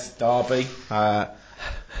 Northwest Derby.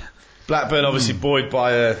 Blackburn obviously buoyed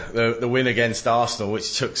by the win against Arsenal,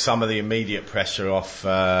 which took some of the immediate pressure off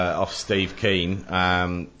Steve Keane.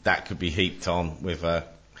 That could be heaped on with a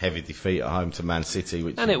heavy defeat at home to Man City,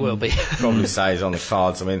 which and it will be probably say is on the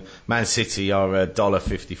cards. I mean, Man City are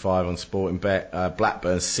 $1.55 on Sporting Bet.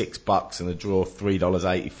 Blackburn $6 and a draw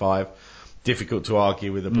 $3.85. Difficult to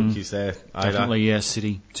argue with the bookies there. Definitely, yeah.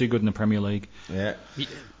 City too good in the Premier League.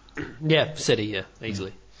 Yeah, City, yeah,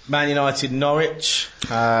 easily. Man United Norwich,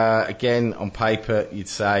 again on paper you'd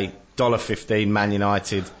say $1.15 Man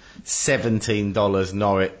United, $17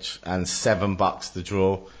 Norwich, and $7 the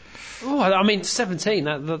draw. Oh, I mean 17.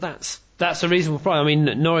 That's a reasonable price. I mean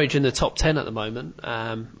Norwich in the top 10 at the moment.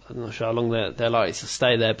 I'm not sure how long they're likely to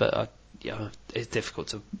stay there, but it's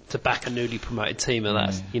difficult to back a newly promoted team of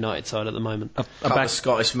that United side at the moment. A couple of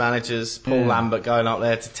Scottish managers, Paul Lambert going up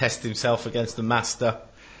there to test himself against the master.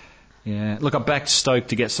 Yeah, look, I backed Stoke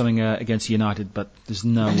to get something against United, but there's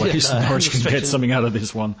no way Norwich can get something out of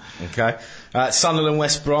this one. Okay. Sunderland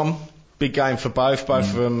West Brom, big game for both. Both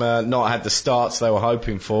of them not had the starts they were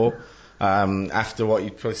hoping for. After what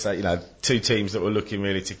you'd probably say, two teams that were looking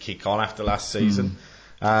really to kick on after last season.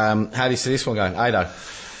 How do you see this one going? Ado?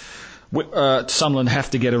 Sunderland have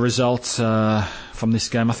to get a result from this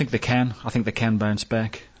game. I think they can. I think they can bounce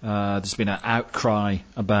back. There's been an outcry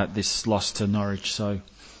about this loss to Norwich, so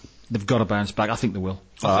they've got to bounce back. I think they will.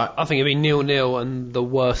 I think it'll be 0-0 and the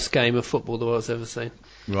worst game of football the world's ever seen.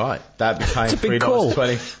 Right. That'd be paying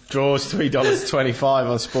 $3.20. Draws $3.25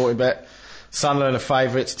 on Sporting Bet. Sunderland are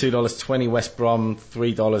favourites, $2.20. West Brom,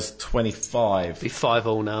 $3.25. Be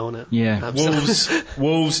 5-5 now, isn't it? Yeah.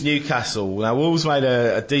 Wolves, Newcastle. Now, Wolves made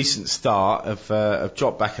a decent start, have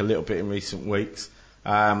dropped back a little bit in recent weeks.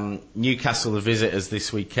 Newcastle, the visitors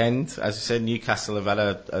this weekend. As I said, Newcastle have had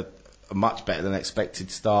a much better than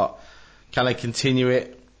expected start. Can they continue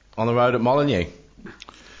it on the road at Molineux?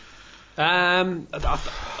 I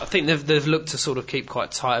think they've looked to sort of keep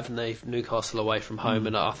quite tight, haven't they? Newcastle away from home,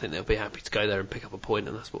 and I think they'll be happy to go there and pick up a point,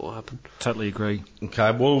 and that's what will happen. Totally agree.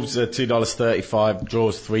 Okay, Wolves are $2.35,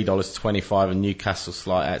 draws $3.25, and Newcastle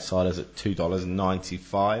slight outsiders at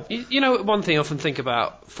 $2.95. You know, one thing I often think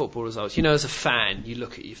about football results, as a fan, you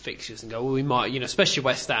look at your fixtures and go, well, we might, especially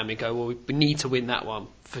West Ham, you go, well, we need to win that one.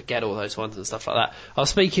 Forget all those ones and stuff like that. I was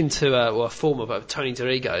speaking to a former Tony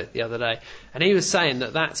Dorigo the other day, and he was saying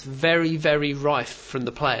that that's very, very rife from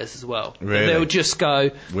the players as well. Really? They'll just go,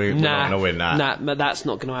 we're not going to win that. Nah, that's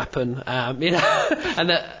not going to happen. And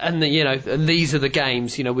these are the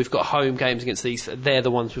games. We've got home games against these. They're the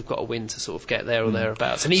ones we've got to win to sort of get there or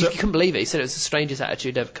thereabouts. And he couldn't believe it. He said it was the strangest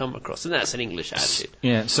attitude ever come across, and that's an English attitude.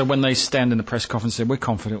 Yeah. So when they stand in the press conference and say we're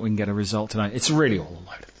confident we can get a result tonight, it's really all a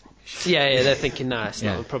load of. Yeah, they're thinking, it's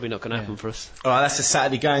probably not going to happen for us. All right, that's the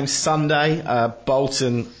Saturday game. Sunday,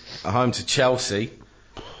 Bolton are home to Chelsea.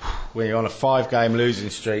 When you're on a 5-game losing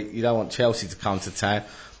streak, you don't want Chelsea to come to town.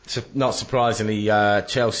 So, not surprisingly,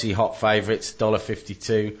 Chelsea hot favourites,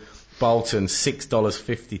 $1.52. Bolton,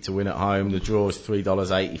 $6.50 to win at home. The draw is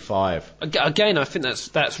 $3.85. Again, I think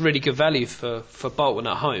that's really good value for Bolton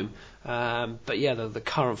at home. But yeah, the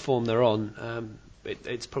current form they're on.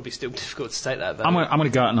 It's probably still difficult to take that value. I'm going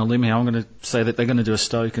to go out on a limb here. I'm going to say that they're going to do a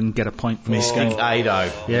Stoke and get a point from this game. Ado.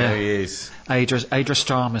 Yeah. There he is. Adra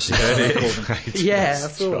Stramus. Yeah, I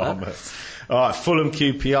saw that. All right, Fulham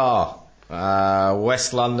QPR.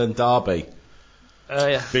 West London derby.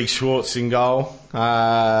 Yeah. Big Schwartz in goal.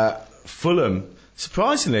 Fulham,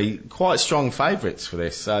 surprisingly, quite strong favourites for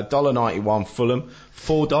this. $1.91 Fulham,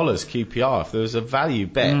 $4 QPR. If there was a value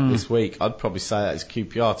bet this week, I'd probably say that is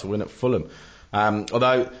QPR to win at Fulham.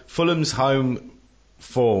 Although Fulham's home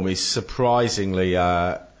form is surprisingly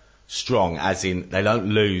strong, as in they don't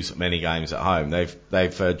lose many games at home.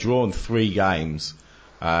 They've drawn 3 games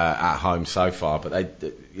at home so far, but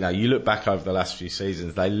you look back over the last few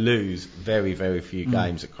seasons, they lose very, very few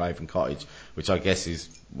games at Craven Cottage, which I guess is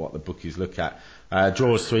what the bookies look at.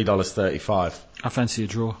 Draws $3.35. I fancy a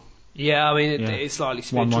draw. Yeah, I mean it's likely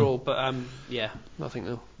to be a draw, but I think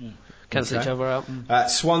they'll cancel each other out.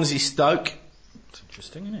 Swansea Stoke. It's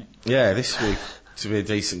interesting, isn't it? Yeah, this week to be a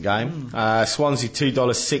decent game. Swansea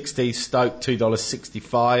 $2.60, Stoke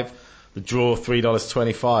 $2.65. The draw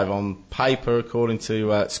 $3.25 on paper, according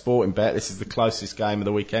to Sporting Bet. This is the closest game of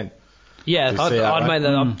the weekend. Yeah, Do you see that, I'd right? make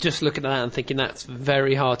that. I'm just looking at that and thinking that's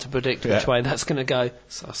very hard to predict which way that's going to go.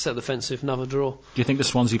 So I'll set the fence with another draw. Do you think the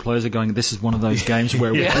Swansea players are going, this is one of those games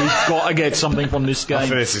where we've got to get something from this I game?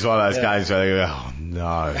 think this is one of those games where they go, oh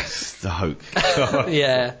no, Stoke.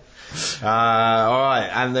 Yeah. All right,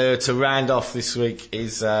 and to round off this week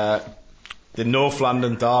is the North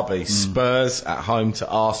London derby, Spurs at home to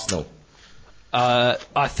Arsenal.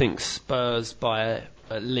 I think Spurs by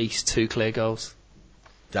at least 2 clear goals.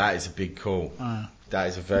 That is a big call. That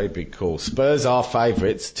is a very big call. Spurs are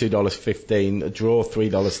favourites, $2.15. A draw,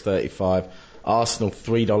 $3.35. Arsenal,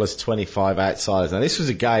 $3.25 outsiders. Now, this was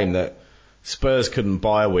a game that Spurs couldn't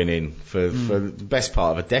buy a win in for the best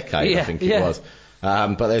part of a decade, I think it was.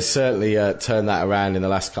 But they've certainly turned that around in the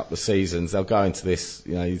last couple of seasons. They'll go into this,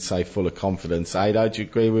 you'd say, full of confidence. Ado, do you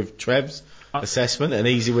agree with Trev's assessment? An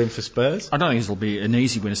easy win for Spurs? I don't think it'll be an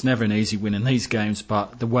easy win. It's never an easy win in these games,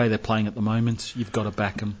 but the way they're playing at the moment, you've got to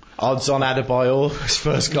back them. Odds on Adebayor, his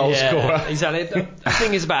first goal scorer. Exactly. The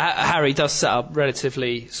thing is about Harry does set up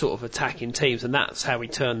relatively sort of attacking teams, and that's how we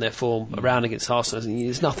turn their form around against Arsenal.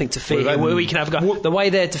 There's nothing to fear. We can have a go. The way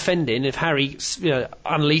they're defending, if Harry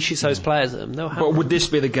unleashes those players at them, they'll have. But would this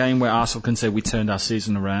be the game where Arsenal can say we turned our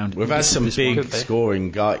season around? We've had some big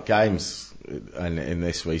scoring games in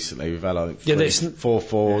this recently. We've had, I think,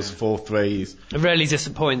 4-4s, 4-3s. It rarely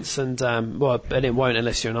disappoints, and it won't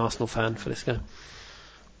unless you're an Arsenal fan for this game.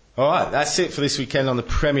 All right, that's it for this weekend on the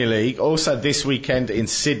Premier League. Also this weekend in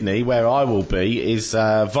Sydney, where I will be, is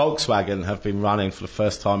Volkswagen have been running for the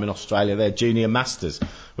first time in Australia their Junior Masters,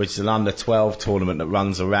 which is an under-12 tournament that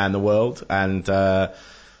runs around the world. And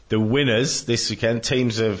the winners this weekend,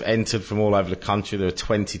 teams have entered from all over the country. There are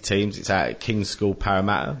 20 teams. It's out at King's School,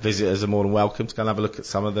 Parramatta. Visitors are more than welcome to go and have a look at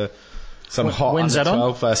some hot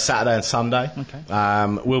under-12, Saturday and Sunday.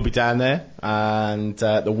 Okay. We'll be down there, and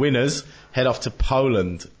the winners head off to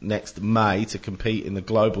Poland next May to compete in the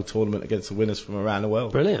global tournament against the winners from around the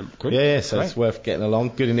world. Brilliant. Yeah, so it's worth getting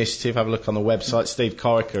along. Good initiative. Have a look on the website. Steve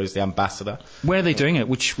Corica is the ambassador. Where are they doing it?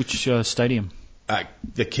 Which stadium?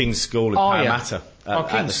 The King's School in Parramatta.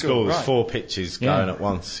 At the school, there's 4 pitches going at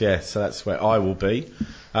once. Yeah, so that's where I will be.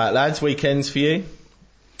 Lads, weekends for you?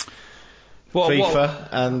 FIFA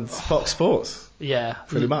and Fox Sports. Yeah,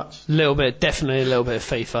 pretty much. Definitely a little bit of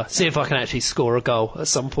FIFA. See if I can actually score a goal at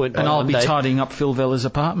some point. And I'll be Monday. tidying up Phil Villa's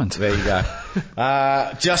apartment. There you go.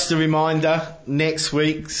 Just a reminder, next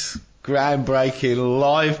week's groundbreaking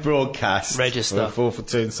live broadcast. Register. For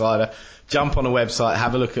 442 Insider. Jump on the website,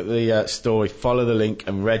 have a look at the story, follow the link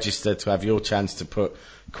and register to have your chance to put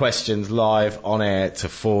questions live on air to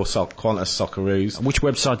Qantas Socceroos. Which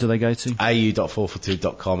website do they go to?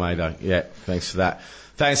 au.442.com, Ado. Yeah, thanks for that.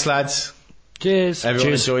 Thanks, lads. Cheers.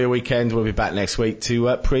 Everyone enjoy your weekend. We'll be back next week to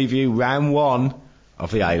preview round 1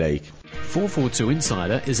 of the A-League. 442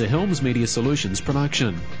 Insider is a Helms Media Solutions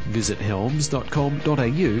production. Visit helms.com.au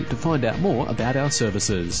to find out more about our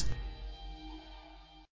services.